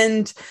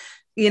 And,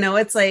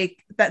 it's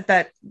like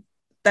that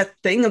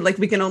thing of like,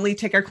 we can only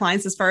take our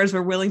clients as far as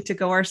we're willing to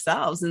go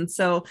ourselves. And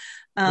so,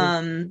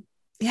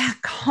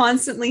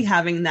 constantly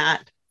having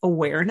that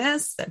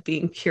awareness, that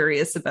being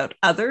curious about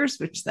others,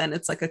 which then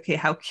it's like, okay,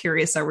 how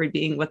curious are we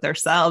being with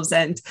ourselves?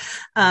 And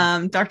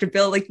Dr.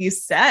 Bill, like you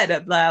said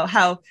about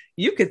how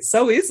you could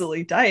so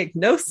easily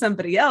diagnose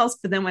somebody else,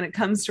 but then when it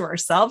comes to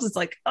ourselves, it's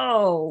like,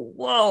 oh,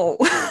 whoa,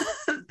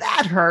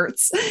 that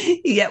hurts.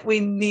 Yet we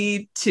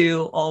need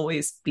to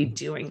always be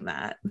doing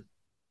that.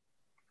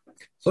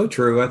 So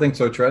true. I think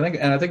so true.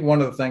 I think one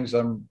of the things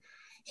I'm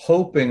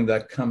hoping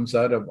that comes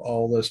out of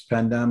all this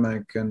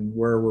pandemic and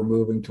where we're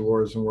moving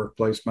towards in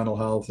workplace mental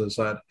health is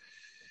that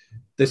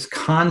this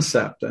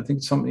concept, I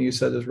think something you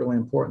said is really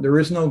important. There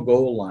is no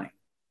goal line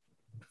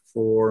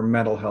for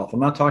mental health. I'm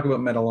not talking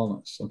about mental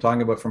illness. I'm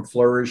talking about from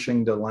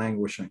flourishing to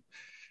languishing.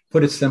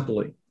 Put it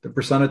simply, the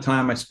percent of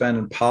time I spend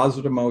in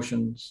positive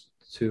emotions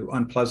to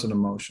unpleasant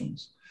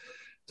emotions.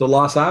 The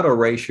Los Altos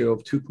ratio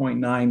of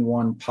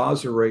 2.91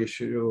 positive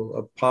ratio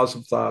of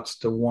positive thoughts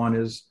to 1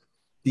 is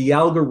the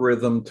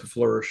algorithm to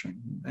flourishing.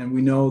 And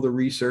we know the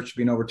research,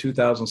 been over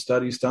 2,000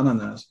 studies done on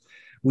this.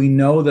 We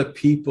know that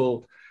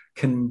people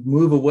can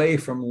move away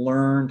from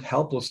learned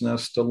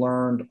helplessness to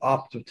learned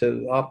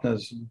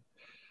optimism,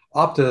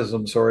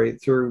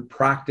 through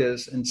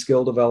practice and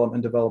skill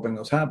development, developing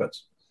those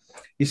habits.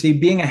 You see,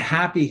 being a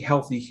happy,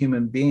 healthy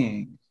human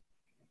being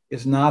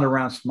is not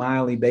around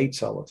smiley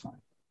Bates all the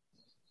time.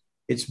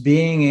 It's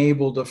being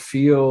able to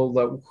feel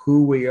that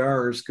who we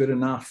are is good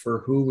enough for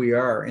who we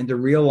are, and to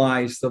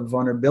realize the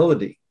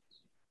vulnerability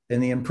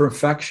and the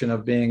imperfection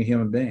of being a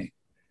human being,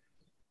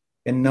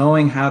 and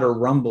knowing how to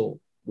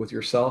rumble with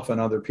yourself and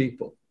other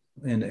people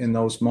in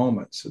those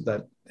moments.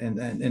 That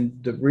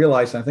and to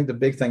realize, and I think the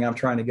big thing I'm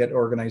trying to get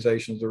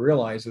organizations to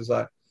realize is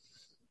that,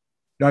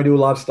 I do a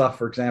lot of stuff,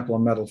 for example,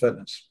 in mental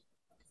fitness.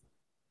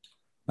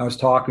 I was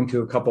talking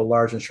to a couple of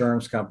large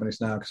insurance companies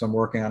now because I'm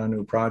working on a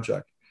new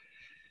project.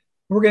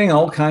 We're getting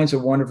all kinds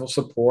of wonderful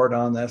support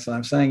on this. And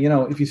I'm saying,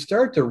 if you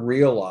start to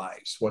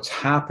realize what's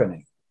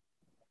happening,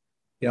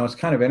 it's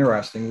kind of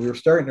interesting. We were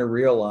starting to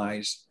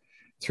realize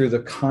through the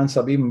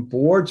concept, even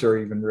boards are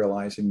even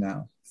realizing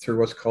now through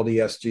what's called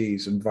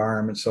ESGs,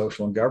 environment,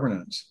 social, and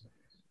governance,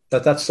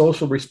 that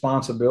social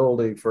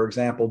responsibility, for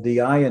example,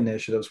 DI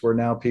initiatives, where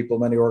now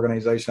many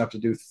organizations have to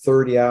do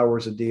 30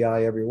 hours of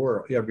DI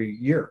every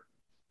year.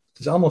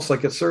 It's almost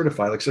like it's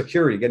certified, like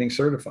security, getting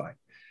certified.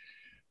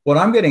 What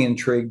I'm getting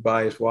intrigued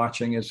by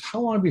is how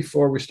long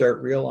before we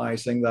start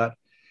realizing that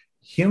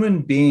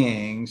human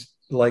beings,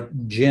 like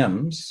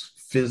gyms,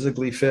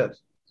 physically fit,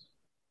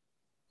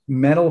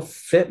 mental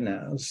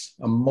fitness,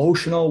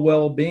 emotional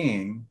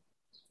well-being,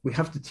 we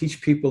have to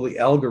teach people the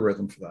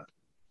algorithm for that.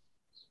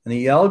 And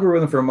the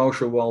algorithm for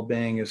emotional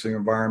well-being is the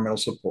environmental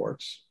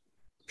supports.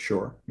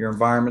 Sure, your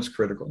environment's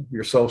critical,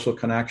 your social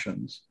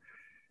connections,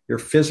 your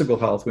physical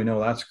health, we know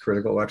that's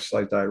critical,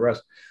 exercise, diet,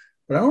 rest.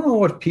 But I don't know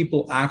what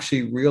people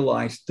actually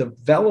realize,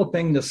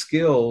 developing the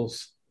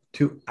skills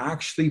to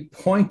actually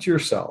point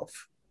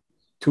yourself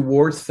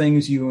towards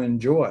things you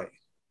enjoy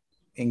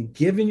and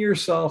giving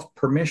yourself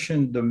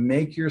permission to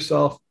make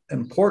yourself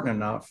important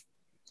enough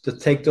to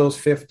take those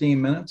 15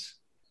 minutes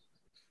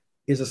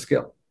is a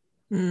skill.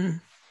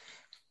 Mm.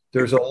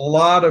 There's a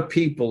lot of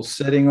people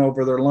sitting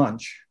over their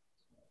lunch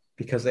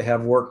because they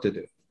have work to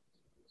do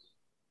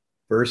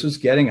versus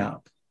getting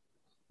up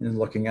and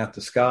looking at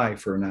the sky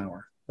for an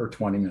hour or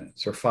 20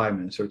 minutes or 5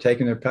 minutes, or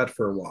taking their pet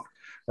for a walk,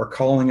 or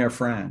calling a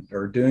friend,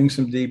 or doing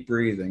some deep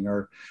breathing,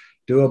 or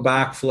do a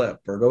backflip,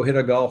 or go hit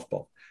a golf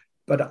ball.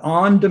 But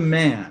on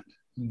demand,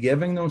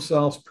 giving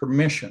themselves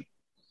permission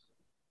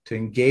to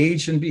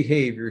engage in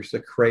behaviors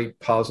that create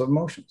positive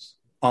emotions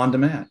on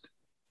demand.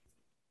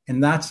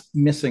 And that's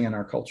missing in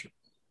our culture.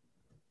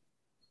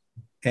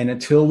 And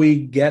until we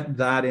get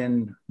that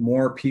in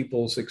more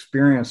people's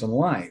experience in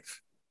life,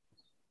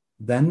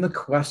 then the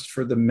quest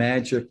for the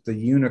magic, the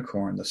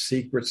unicorn, the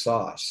secret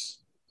sauce,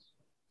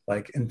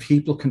 and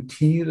people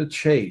continue to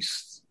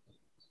chase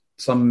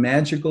some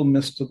magical,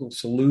 mystical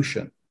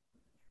solution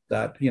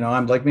that,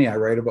 I'm like me, I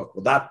write a book.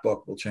 Well, that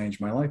book will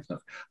change my life. No.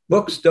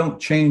 Books don't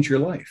change your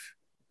life.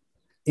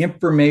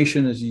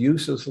 Information is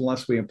useless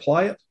unless we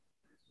apply it,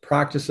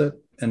 practice it,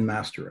 and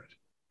master it.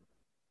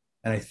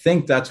 And I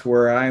think that's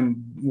why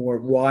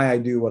I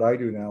do what I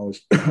do now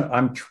is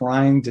I'm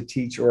trying to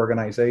teach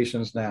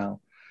organizations now.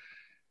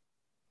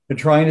 I'm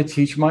trying to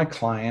teach my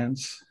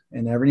clients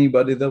and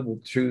anybody that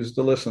will choose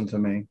to listen to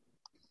me,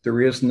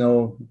 there is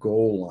no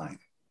goal line,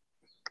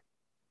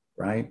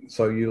 right?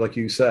 So like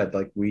you said,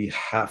 we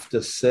have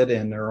to sit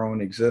in their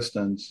own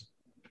existence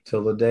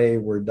till the day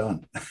we're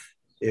done.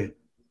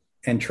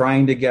 And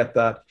trying to get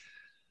that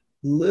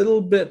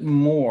little bit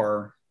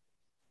more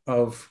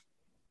of,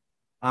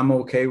 I'm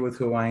okay with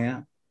who I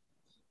am.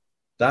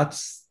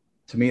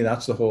 To me,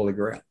 that's the Holy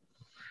Grail.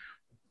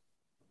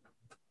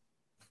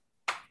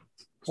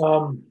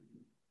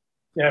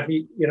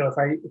 If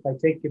I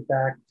take you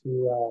back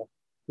to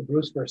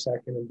Bruce for a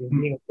second and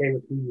being okay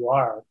with who you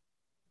are,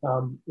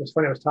 it was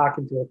funny. I was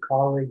talking to a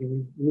colleague,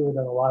 and we were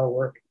doing a lot of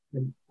work,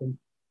 and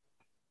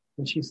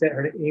she said,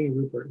 her name Amy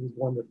Rupert, who's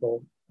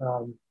wonderful,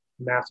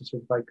 master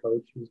certified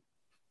coach,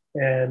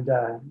 and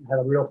had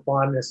a real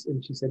fondness.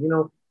 And she said,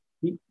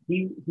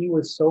 he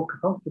was so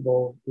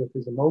comfortable with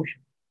his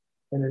emotions,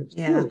 and it's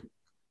true.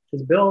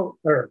 Because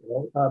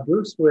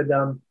Bruce would.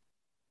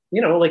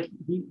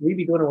 We'd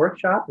be doing a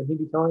workshop and he'd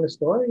be telling a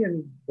story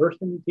and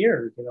burst into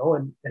tears, and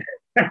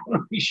I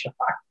would be shocked,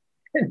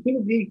 and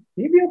he'd be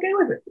okay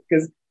with it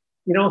because,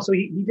 so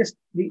he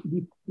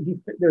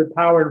the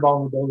power and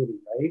vulnerability,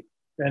 right?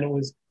 And it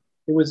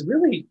was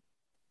really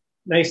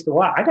nice to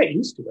watch. I got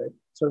used to it.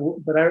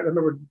 So, but I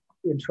remember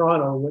in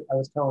Toronto, I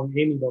was telling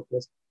Amy about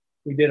this.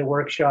 We did a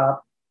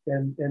workshop,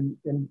 and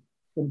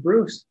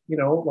Bruce,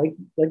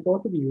 like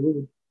both of you,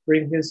 would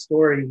bring his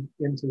story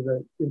into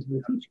the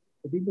teaching.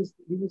 He was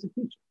a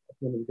teacher at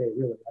the end of the day,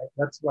 really. Right?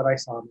 That's what I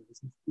saw him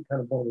as. He's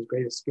kind of one of his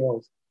greatest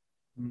skills.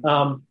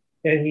 Mm-hmm.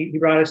 And he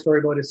brought a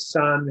story about his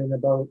son and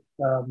about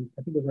I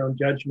think it was around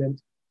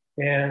judgment.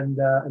 And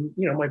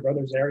my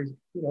brother's there. He's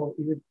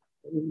he's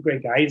a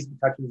great guy. He's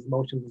touching his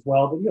emotions as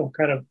well. But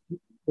kind of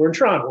we're in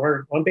Toronto,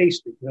 we're on Bay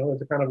Street, it's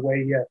the kind of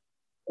way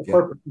a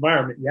corporate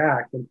environment you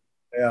act.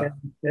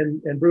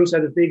 And Bruce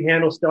had a big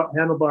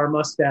handlebar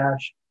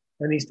mustache,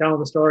 and he's telling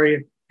the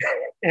story,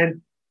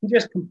 and he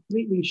just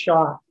completely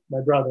shocked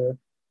my brother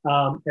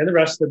and the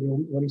rest of the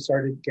room when he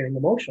started getting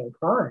emotional,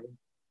 crying.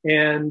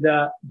 And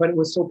but it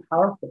was so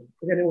powerful.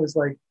 Again, it was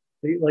like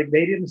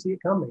they didn't see it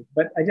coming.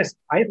 But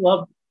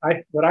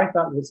what I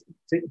thought was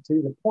to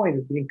the point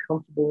of being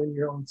comfortable in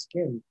your own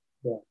skin.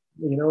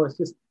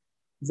 It's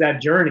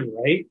that journey,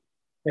 right?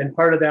 And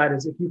part of that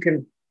is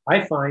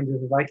I find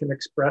is if I can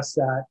express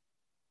that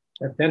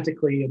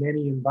authentically in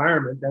any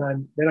environment, then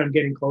I'm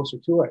getting closer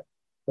to it.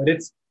 But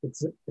it's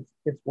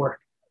work.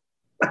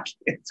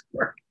 It's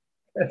work.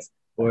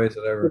 Boys,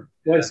 whatever.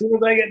 As soon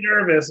as I get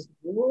nervous,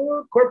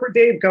 corporate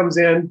Dave comes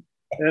in,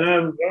 and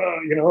I'm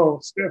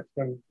stiff,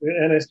 and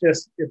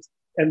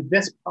and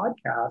this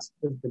podcast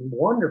has been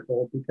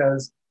wonderful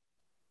because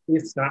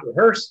it's not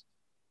rehearsed.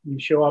 You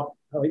show up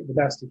the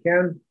best you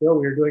can. Bill,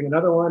 we were doing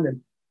another one,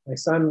 and my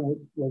son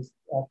was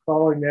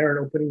crawling there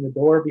and opening the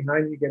door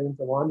behind you, getting into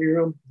the laundry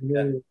room,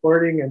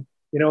 recording, and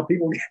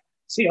people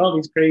see all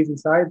these crazy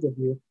sides of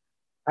you.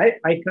 I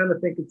kind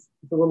of think it's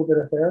a little bit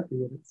of therapy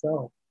in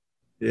itself.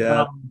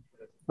 Yeah.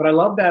 But I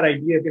love that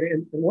idea.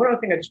 And one other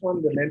thing I just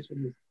wanted to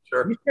mention is,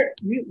 sure.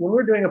 When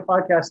we're doing a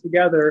podcast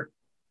together,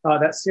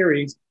 that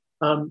series,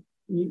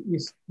 you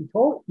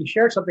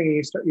shared something,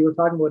 and you were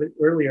talking about it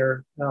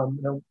earlier. I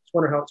just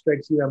wonder how it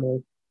strikes you,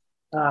 Emily.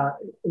 And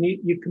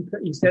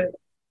you said,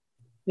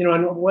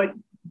 and what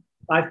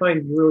I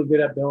find really good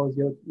at, Bill, is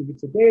you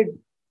said, Dave,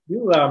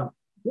 you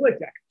like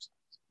to exercise.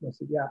 And I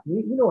said, yeah.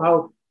 You know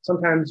how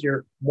sometimes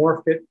you're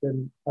more fit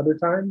than other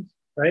times,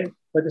 right?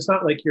 But it's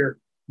not like you're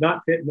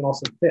not fit and then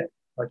also fit.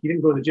 Like you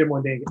didn't go to the gym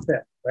one day and get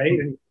fit, right?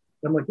 And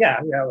I'm like, yeah,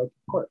 like of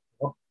course.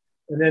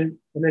 And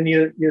then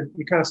you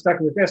kind of stuck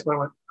with this, and I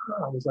went,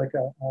 it was like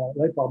a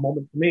light bulb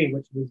moment for me,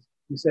 which was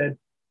you said,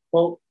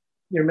 well,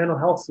 your mental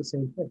health's the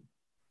same thing.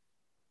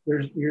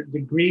 There's your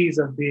degrees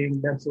of being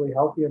mentally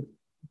healthy,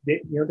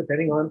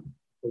 depending on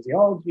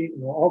physiology,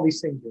 all these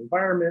things, your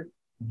environment,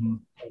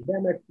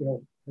 pandemic,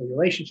 your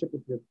relationship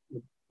with your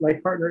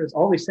life partner, is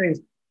all these things.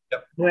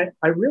 Yep. And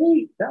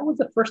that was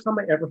the first time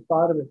I ever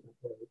thought of it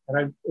that way.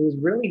 And it was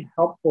really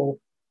helpful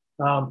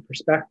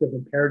perspective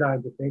and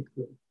paradigm to think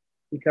through,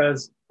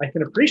 because I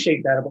can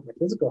appreciate that about my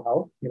physical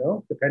health,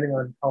 depending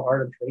on how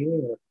hard I'm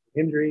training or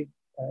injury.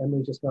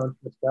 Emily's just gone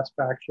through a stress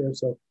fracture.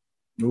 So,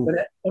 but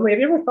Emily,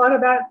 have you ever thought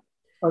of that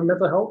on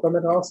mental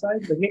health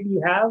side? Like maybe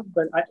you have,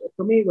 but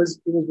for me, it was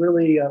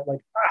really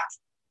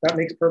that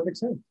makes perfect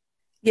sense.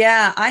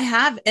 Yeah, I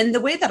have. And the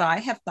way that I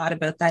have thought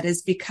about that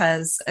is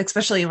because,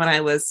 especially when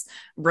I was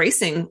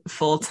racing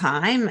full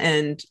time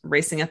and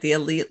racing at the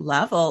elite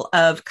level,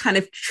 of kind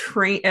of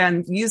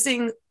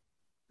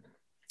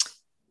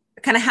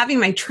having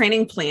my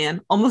training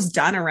plan almost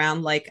done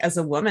around, like, as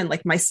a woman,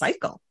 like my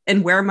cycle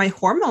and where my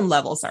hormone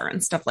levels are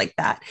and stuff like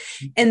that.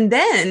 And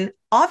then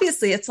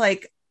obviously it's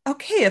like,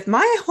 okay, if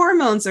my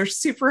hormones are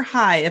super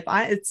high, if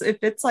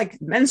it's like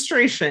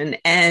menstruation,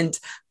 and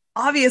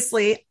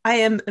obviously I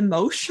am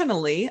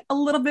emotionally a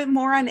little bit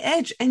more on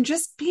edge, and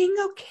just being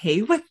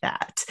okay with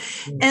that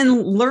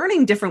and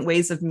learning different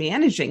ways of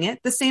managing it,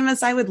 the same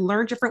as I would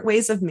learn different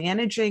ways of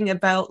managing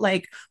about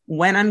like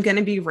when I'm going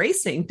to be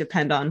racing,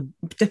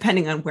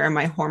 depending on where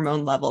my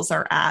hormone levels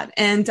are at,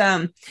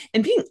 and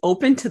being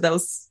open to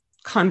those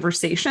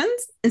conversations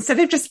instead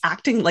of just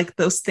acting like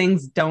those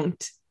things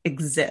don't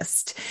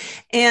exist.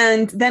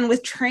 And then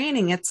with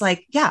training, it's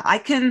like, yeah, I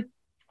can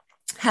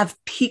have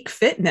peak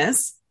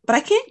fitness, but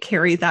I can't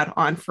carry that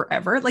on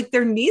forever. Like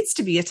there needs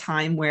to be a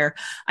time where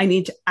I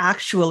need to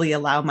actually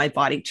allow my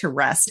body to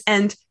rest.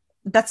 And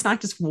that's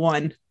not just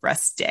one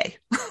rest day.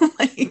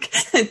 Like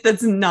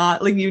that's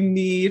not like, you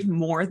need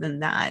more than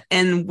that.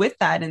 And with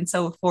that, and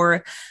so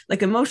for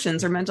like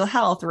emotions or mental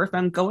health, or if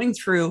I'm going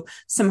through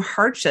some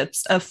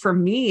hardships, for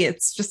me,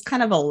 it's just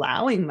kind of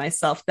allowing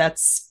myself that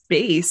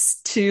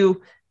space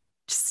to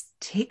just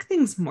take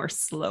things more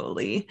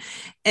slowly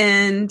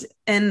and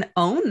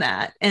own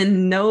that,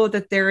 and know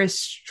that there is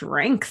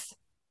strength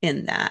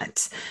in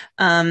that.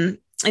 And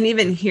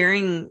even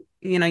hearing,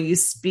 you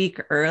speak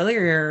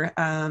earlier,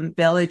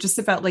 Bill, just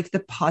about like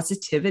the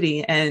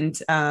positivity and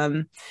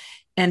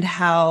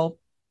how,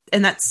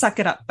 and that suck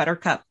it up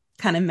buttercup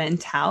kind of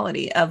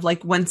mentality of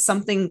like, when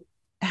something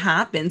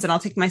happens, and I'll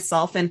take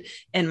myself and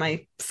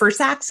my first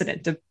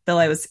accident, Bill,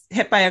 I was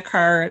hit by a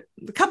car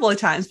a couple of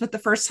times, but the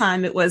first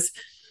time it was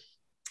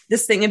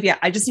this thing of,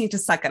 I just need to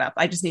suck it up.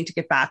 I just need to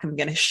get back. I'm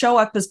going to show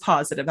up as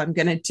positive. I'm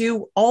going to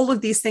do all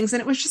of these things.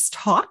 And it was just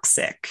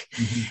toxic.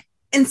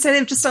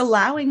 Instead of just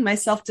allowing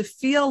myself to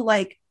feel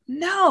like,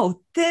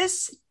 no,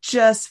 this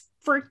just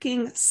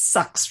freaking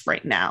sucks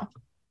right now.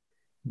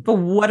 But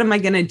what am I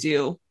going to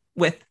do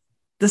with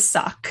the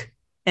suck?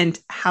 And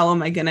how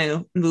am I going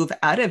to move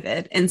out of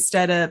it?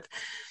 Instead of,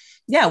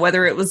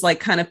 whether it was like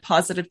kind of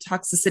positive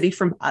toxicity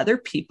from other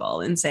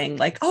people and saying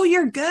like, oh,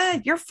 you're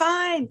good, you're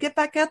fine, get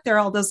back out there,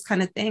 all those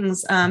kind of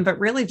things. But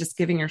really just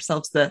giving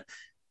yourselves the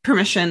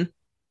permission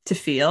to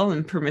feel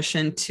and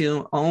permission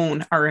to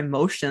own our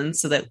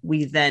emotions so that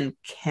we then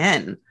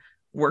can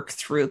work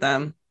through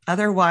them.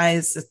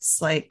 Otherwise,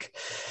 it's like,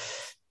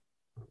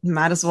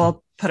 might as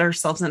well put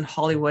ourselves in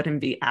Hollywood and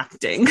be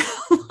acting.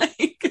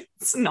 Like,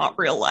 it's not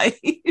real life.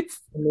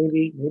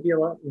 Maybe a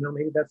lot,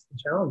 maybe that's the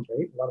challenge,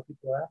 right? A lot of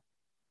people act,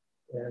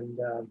 and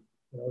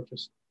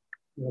just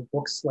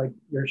books like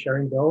you're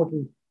sharing, Bill,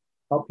 can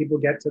help people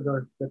get to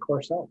the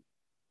core self.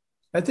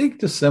 I think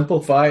to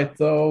simplify it,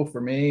 though,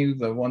 for me,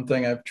 the one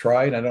thing I've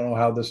tried, I don't know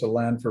how this will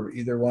land for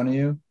either one of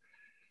you.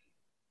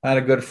 I had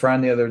a good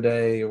friend the other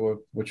day,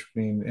 which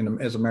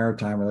as a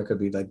maritimer, that could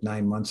be like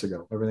 9 months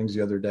ago. Everything's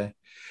the other day.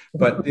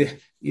 But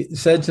it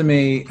said to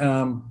me,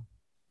 do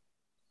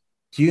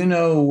you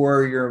know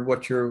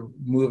what you're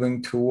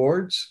moving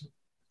towards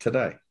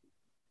today?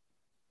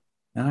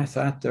 And I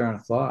sat there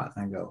and thought,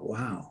 I go,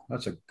 wow,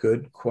 that's a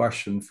good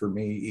question for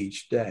me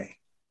each day.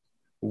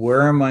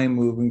 Where am I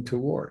moving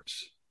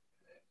towards?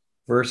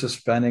 Versus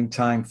spending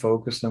time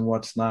focused on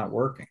what's not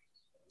working.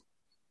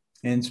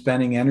 And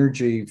spending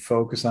energy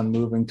focused on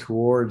moving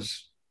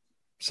towards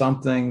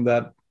something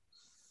that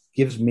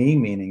gives me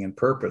meaning and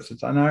purpose.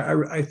 And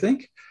I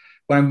think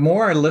when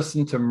I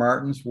listen to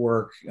Martin's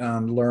work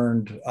on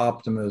learned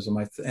optimism,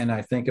 and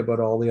I think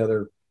about all the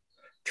other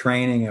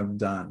training I've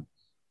done,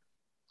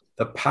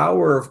 the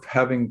power of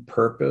having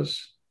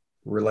purpose,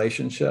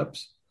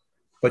 relationships,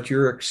 but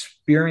your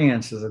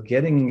experiences of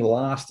getting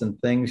lost in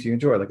things you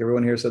enjoy. Like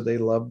everyone here said they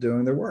love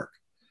doing their work.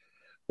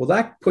 Well,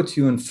 that puts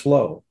you in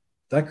flow.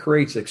 That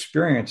creates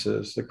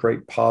experiences that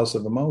create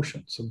positive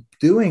emotions. So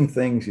doing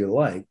things you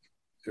like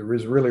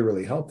is really,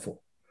 really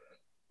helpful.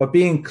 But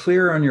being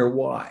clear on your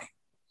why.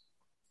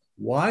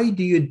 Why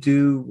do you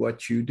do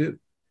what you do?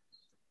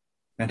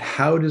 And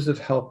how does it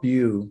help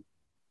you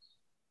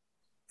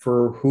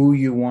for who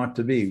you want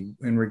to be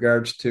in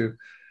regards to,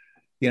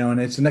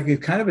 and it's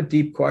kind of a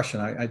deep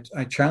question.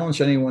 I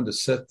challenge anyone to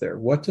sit there.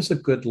 What does a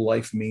good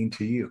life mean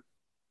to you?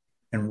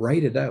 And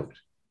write it out.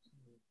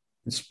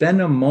 And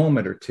spend a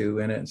moment or two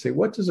in it and say,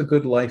 what does a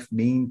good life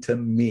mean to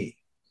me?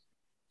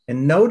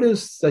 And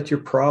notice that you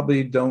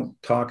probably don't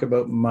talk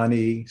about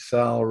money,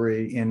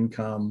 salary,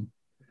 income.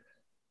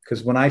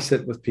 Because when I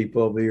sit with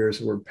people over the years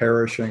who were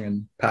perishing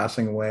and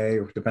passing away,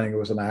 or depending if it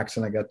was an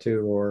accident I got to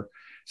or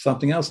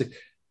something else,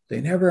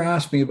 they never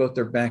asked me about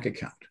their bank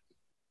account.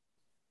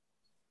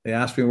 They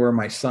asked me where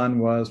my son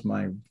was,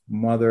 my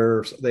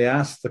mother. They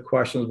asked the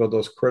questions about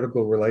those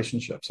critical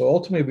relationships. So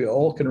ultimately, we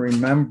all can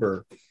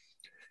remember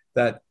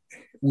that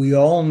we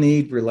all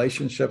need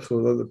relationships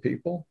with other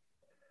people.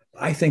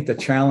 I think the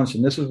challenge,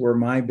 and this is where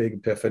my big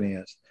epiphany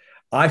is,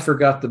 I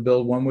forgot to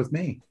build one with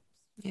me.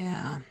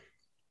 Yeah.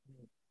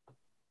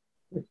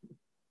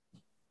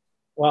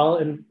 Well,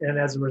 and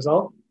as a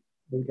result,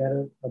 we got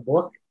a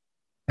book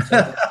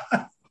that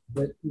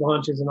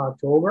launches in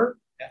October.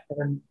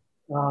 And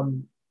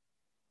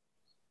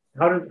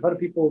how do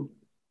people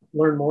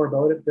learn more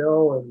about it,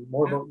 Bill, and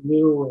more about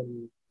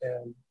you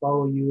and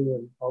follow you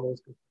and all those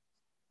good things?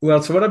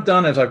 Well, so what I've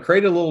done is I've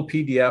created a little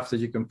PDF that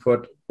you can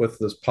put with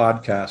this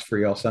podcast for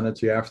you. I'll send it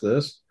to you after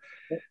this.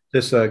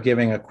 Just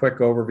giving a quick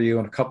overview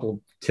and a couple of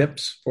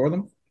tips for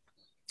them.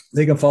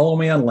 They can follow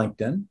me on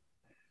LinkedIn,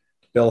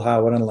 Bill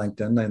Howard on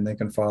LinkedIn, and they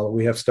can follow.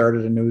 We have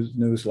started a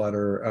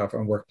newsletter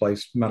on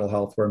workplace mental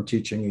health where I'm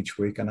teaching each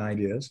week on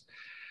ideas.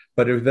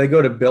 But if they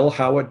go to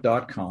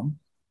billhoward.com,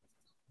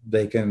 I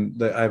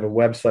have a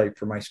website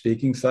for my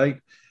speaking site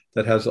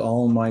that has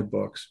all my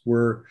books.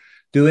 We're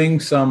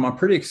doing I'm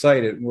pretty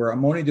excited,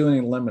 I'm only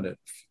doing limited,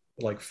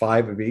 like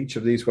 5 of each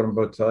of these, what I'm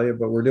about to tell you,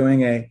 but we're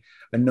doing a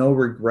no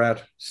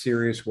regret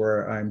series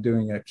where I'm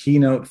doing a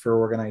keynote for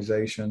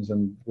organizations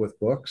and with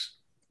books.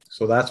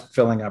 So that's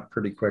filling up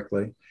pretty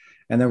quickly.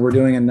 And then we're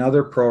doing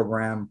another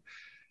program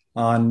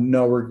on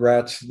no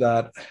regrets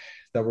that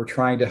we're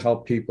trying to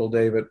help people,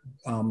 David.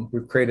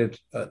 We've created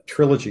a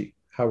trilogy,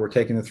 how we're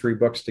taking the 3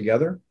 books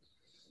together.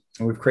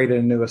 And we've created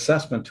a new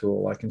assessment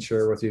tool I can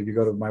share with you if you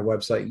go to my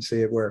website and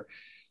see it, where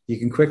you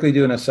can quickly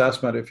do an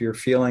assessment if you're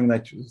feeling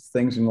that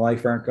things in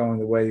life aren't going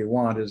the way you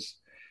want. Is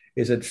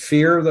it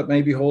fear that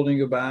may be holding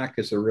you back?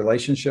 Is it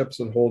relationships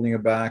that are holding you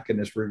back? And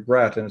it's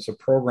regret. And it's a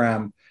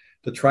program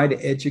to try to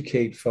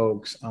educate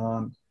folks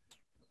on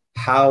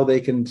how they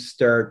can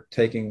start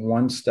taking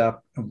one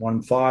step and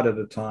one thought at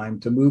a time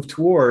to move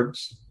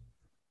towards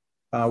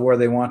where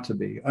they want to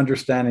be.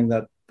 Understanding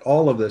that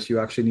all of this, you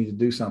actually need to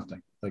do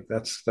something. Like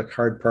that's the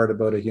hard part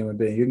about a human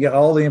being. You can get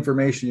all the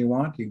information you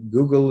want. You can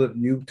Google it,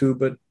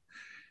 YouTube it.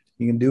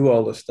 You can do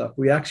all this stuff.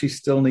 We actually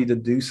still need to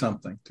do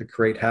something to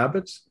create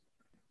habits.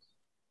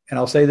 And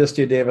I'll say this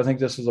to you, Dave, I think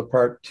this is a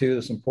part too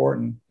that's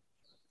important,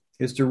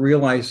 is to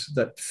realize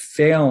that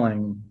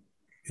failing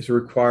is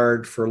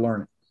required for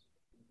learning.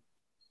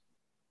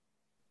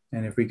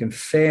 And if we can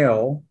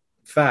fail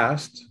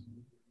fast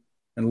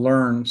and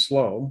learn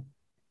slow,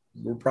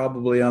 we're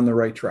probably on the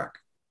right track.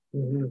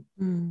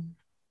 Mm-hmm. Mm.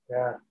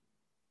 Yeah.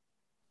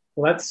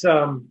 Well, there's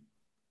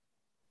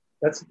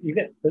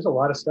a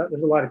lot of stuff.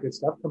 There's a lot of good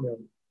stuff coming out.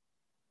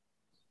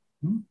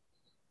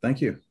 Thank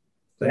you.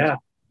 Yeah.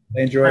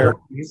 Enjoy it.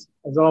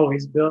 As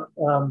always, Bill.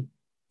 One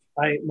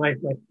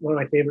of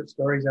my favorite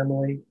stories,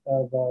 Emily,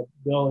 of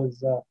Bill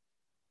is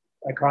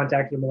I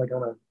contacted him like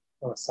on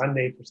a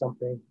Sunday for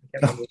something. I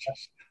can't remember that.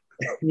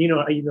 And, you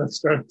know the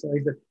story. So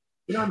he said,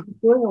 I'm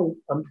doing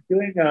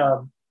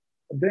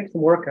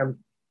some work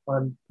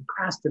on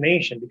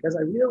procrastination because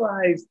I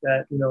realized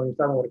that he's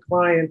talking with a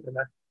client and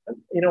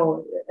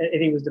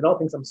and he was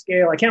developing some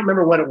scale. I can't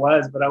remember what it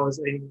was, but I was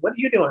saying, "What are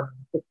you doing?"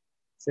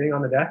 Sitting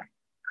on the deck.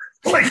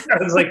 I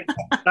was like,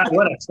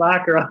 "What a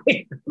slacker I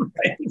am!"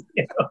 Right?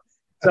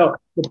 So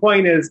the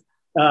point is,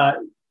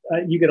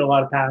 you get a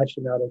lot of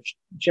passion out of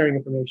sharing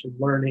information,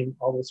 learning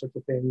all those sorts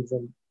of things,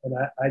 and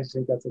I just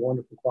think that's a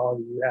wonderful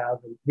quality you have,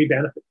 and we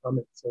benefit from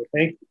it. So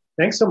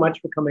thanks so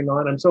much for coming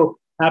on. I'm so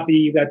happy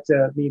you got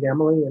to meet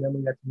Emily, and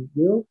Emily got to meet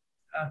you.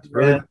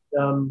 Really?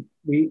 And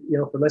we,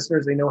 for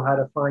listeners, they know how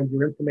to find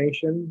your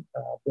information,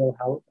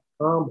 BillHowlett.com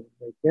or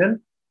LinkedIn.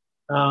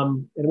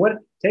 And what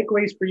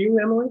takeaways for you,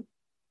 Emily?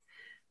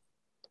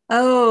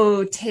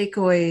 Oh,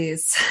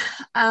 takeaways.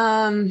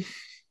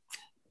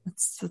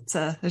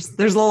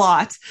 There's a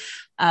lot.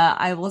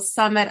 I will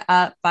sum it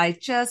up by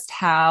just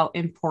how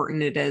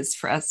important it is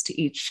for us to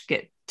each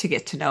get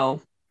to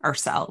know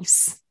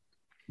ourselves,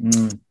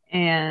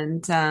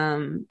 and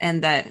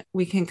that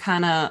we can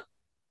kind of,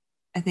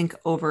 I think,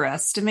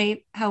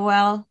 overestimate how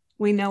well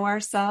we know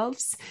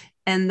ourselves,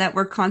 and that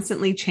we're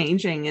constantly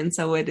changing, and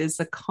so it is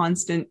a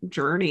constant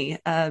journey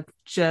of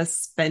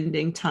just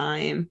spending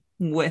time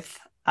with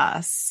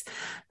us.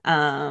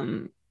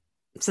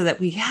 So that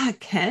we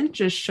can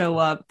just show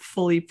up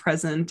fully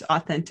present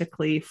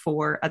authentically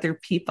for other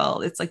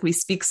people. It's like we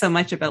speak so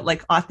much about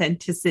like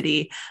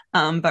authenticity,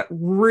 but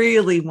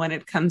really when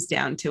it comes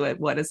down to it,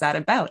 what is that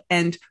about?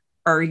 And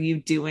are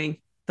you doing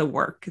the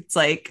work? It's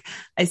like,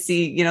 I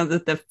see,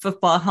 the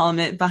football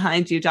helmet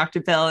behind you,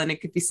 Dr. Bill, and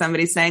it could be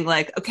somebody saying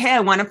like, okay,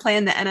 I want to play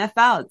in the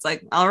NFL. It's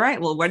like, all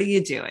right, well, what are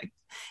you doing?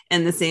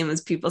 And the same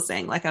as people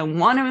saying like, I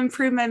want to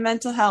improve my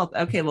mental health.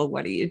 Okay, well,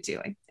 what are you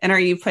doing? And are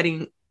you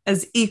putting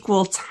as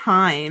equal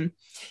time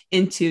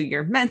into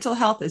your mental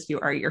health as you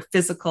are your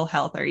physical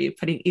health? Are you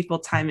putting equal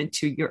time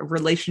into your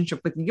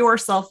relationship with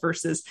yourself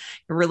versus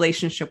your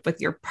relationship with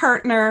your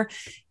partner?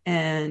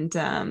 And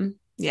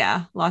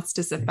lots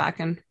to sit back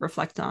and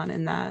reflect on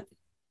in that.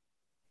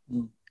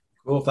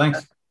 Cool.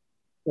 Thanks.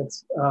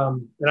 That's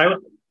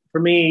for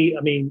me,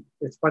 I mean,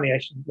 it's funny. I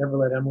should never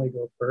let Emily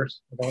go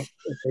first about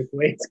the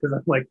takeaways because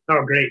I'm like,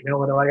 oh, great. Now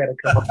what do I got to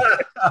come up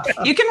with?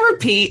 You can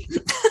repeat.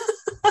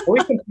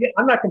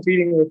 I'm not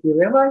competing with you,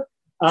 am I?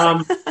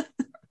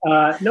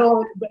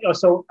 No.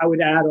 So I would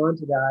add on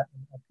to that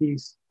a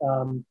piece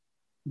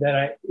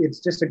that it's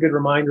just a good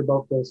reminder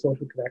about those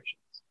social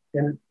connections.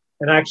 And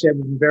actually,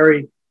 I've been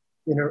very,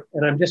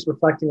 and I'm just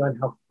reflecting on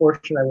how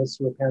fortunate I was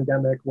through a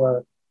pandemic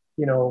where,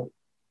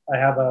 I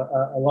have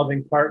a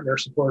loving partner,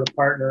 supportive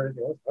partner.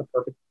 It's not a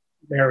perfect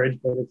marriage,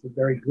 but it's a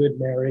very good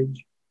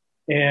marriage.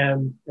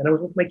 And I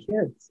was with my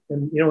kids,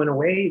 and in a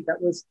way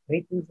that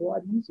made things a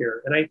lot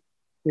easier. And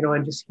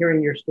and just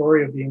hearing your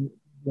story of being,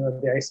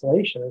 the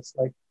isolation, it's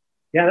like,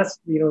 yeah, that's,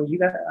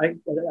 I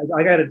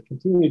got to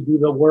continue to do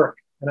the work.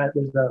 And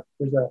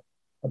there's a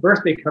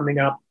birthday coming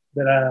up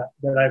that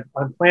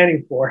I'm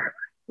planning for.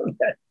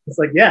 It's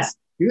like, yes,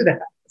 do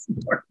that. It's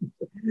important.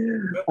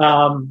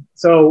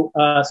 So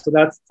it's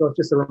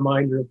just a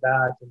reminder of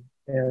that.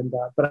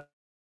 But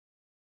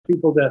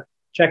people to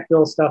check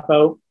Bill's stuff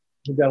out.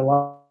 We've got a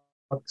lot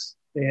of books.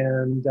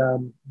 And you're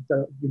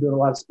doing a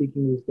lot of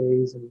speaking these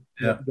days, and you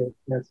get a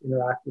chance to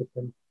interact with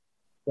them.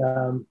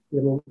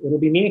 It'll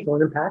be meaningful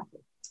and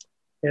impactful.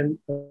 And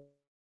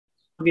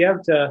we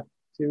have to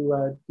do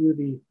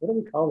the, what do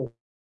we call it?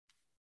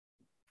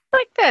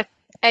 Like the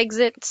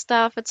exit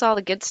stuff. It's all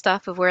the good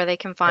stuff of where they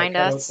can find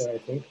us. I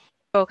think.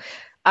 So,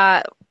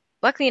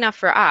 luckily enough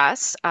for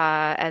us,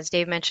 as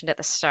Dave mentioned at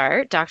the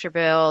start, Dr.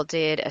 Bill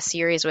did a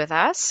series with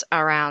us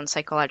around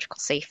psychological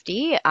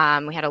safety.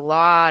 We had a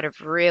lot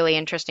of really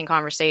interesting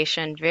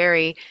conversation,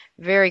 very,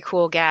 very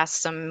cool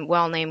guests, some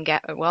well-known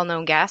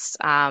guests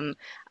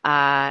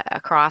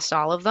across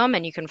all of them.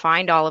 And you can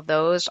find all of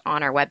those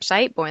on our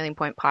website,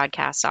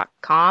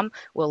 boilingpointpodcast.com.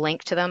 We'll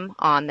link to them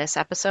on this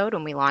episode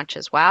when we launch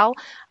as well.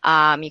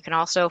 You can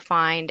also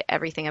find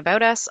everything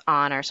about us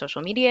on our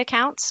social media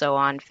accounts, so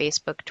on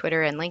Facebook,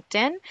 Twitter, and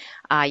LinkedIn.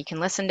 You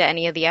can listen to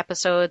any of the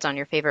episodes on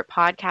your favorite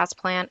podcast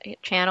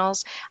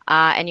channels,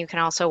 and you can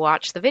also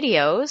watch the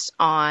videos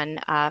on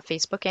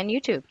Facebook and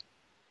YouTube.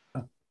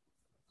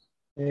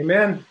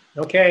 Amen.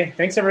 Okay.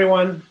 Thanks,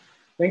 everyone.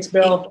 Thanks,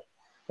 Bill.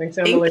 Thanks,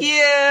 Emily. Thank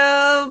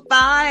you.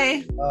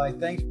 Bye. Bye.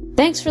 Thanks.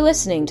 Thanks for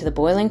listening to the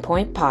Boiling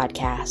Point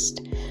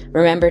Podcast.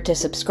 Remember to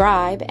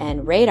subscribe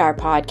and rate our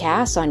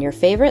podcasts on your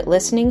favorite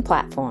listening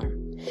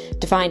platform.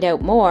 To find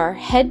out more,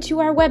 head to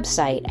our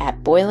website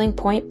at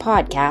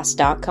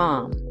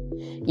boilingpointpodcast.com.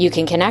 You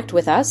can connect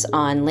with us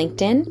on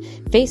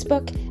LinkedIn,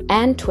 Facebook,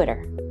 and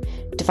Twitter.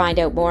 To find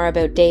out more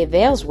about Dave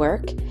Vale's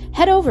work,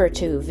 head over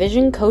to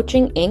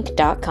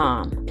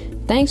visioncoachinginc.com.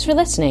 Thanks for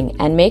listening,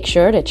 and make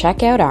sure to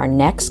check out our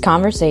next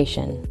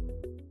conversation.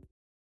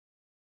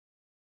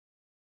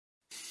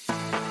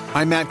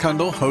 I'm Matt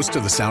Kundle, host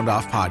of the Sound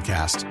Off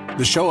Podcast,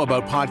 the show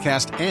about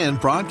podcast and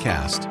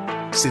broadcast.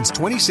 Since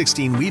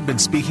 2016, we've been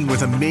speaking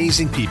with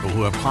amazing people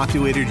who have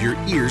populated your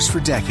ears for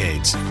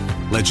decades.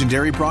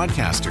 Legendary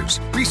broadcasters,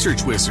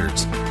 research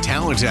wizards,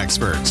 talent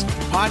experts,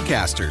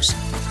 podcasters,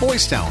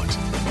 voice talent.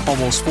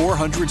 Almost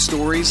 400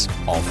 stories,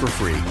 all for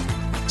free.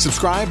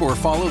 Subscribe or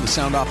follow the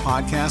Sound Off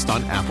Podcast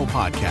on Apple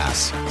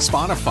Podcasts,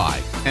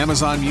 Spotify,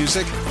 Amazon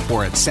Music,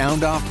 or at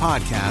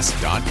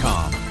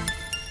soundoffpodcast.com.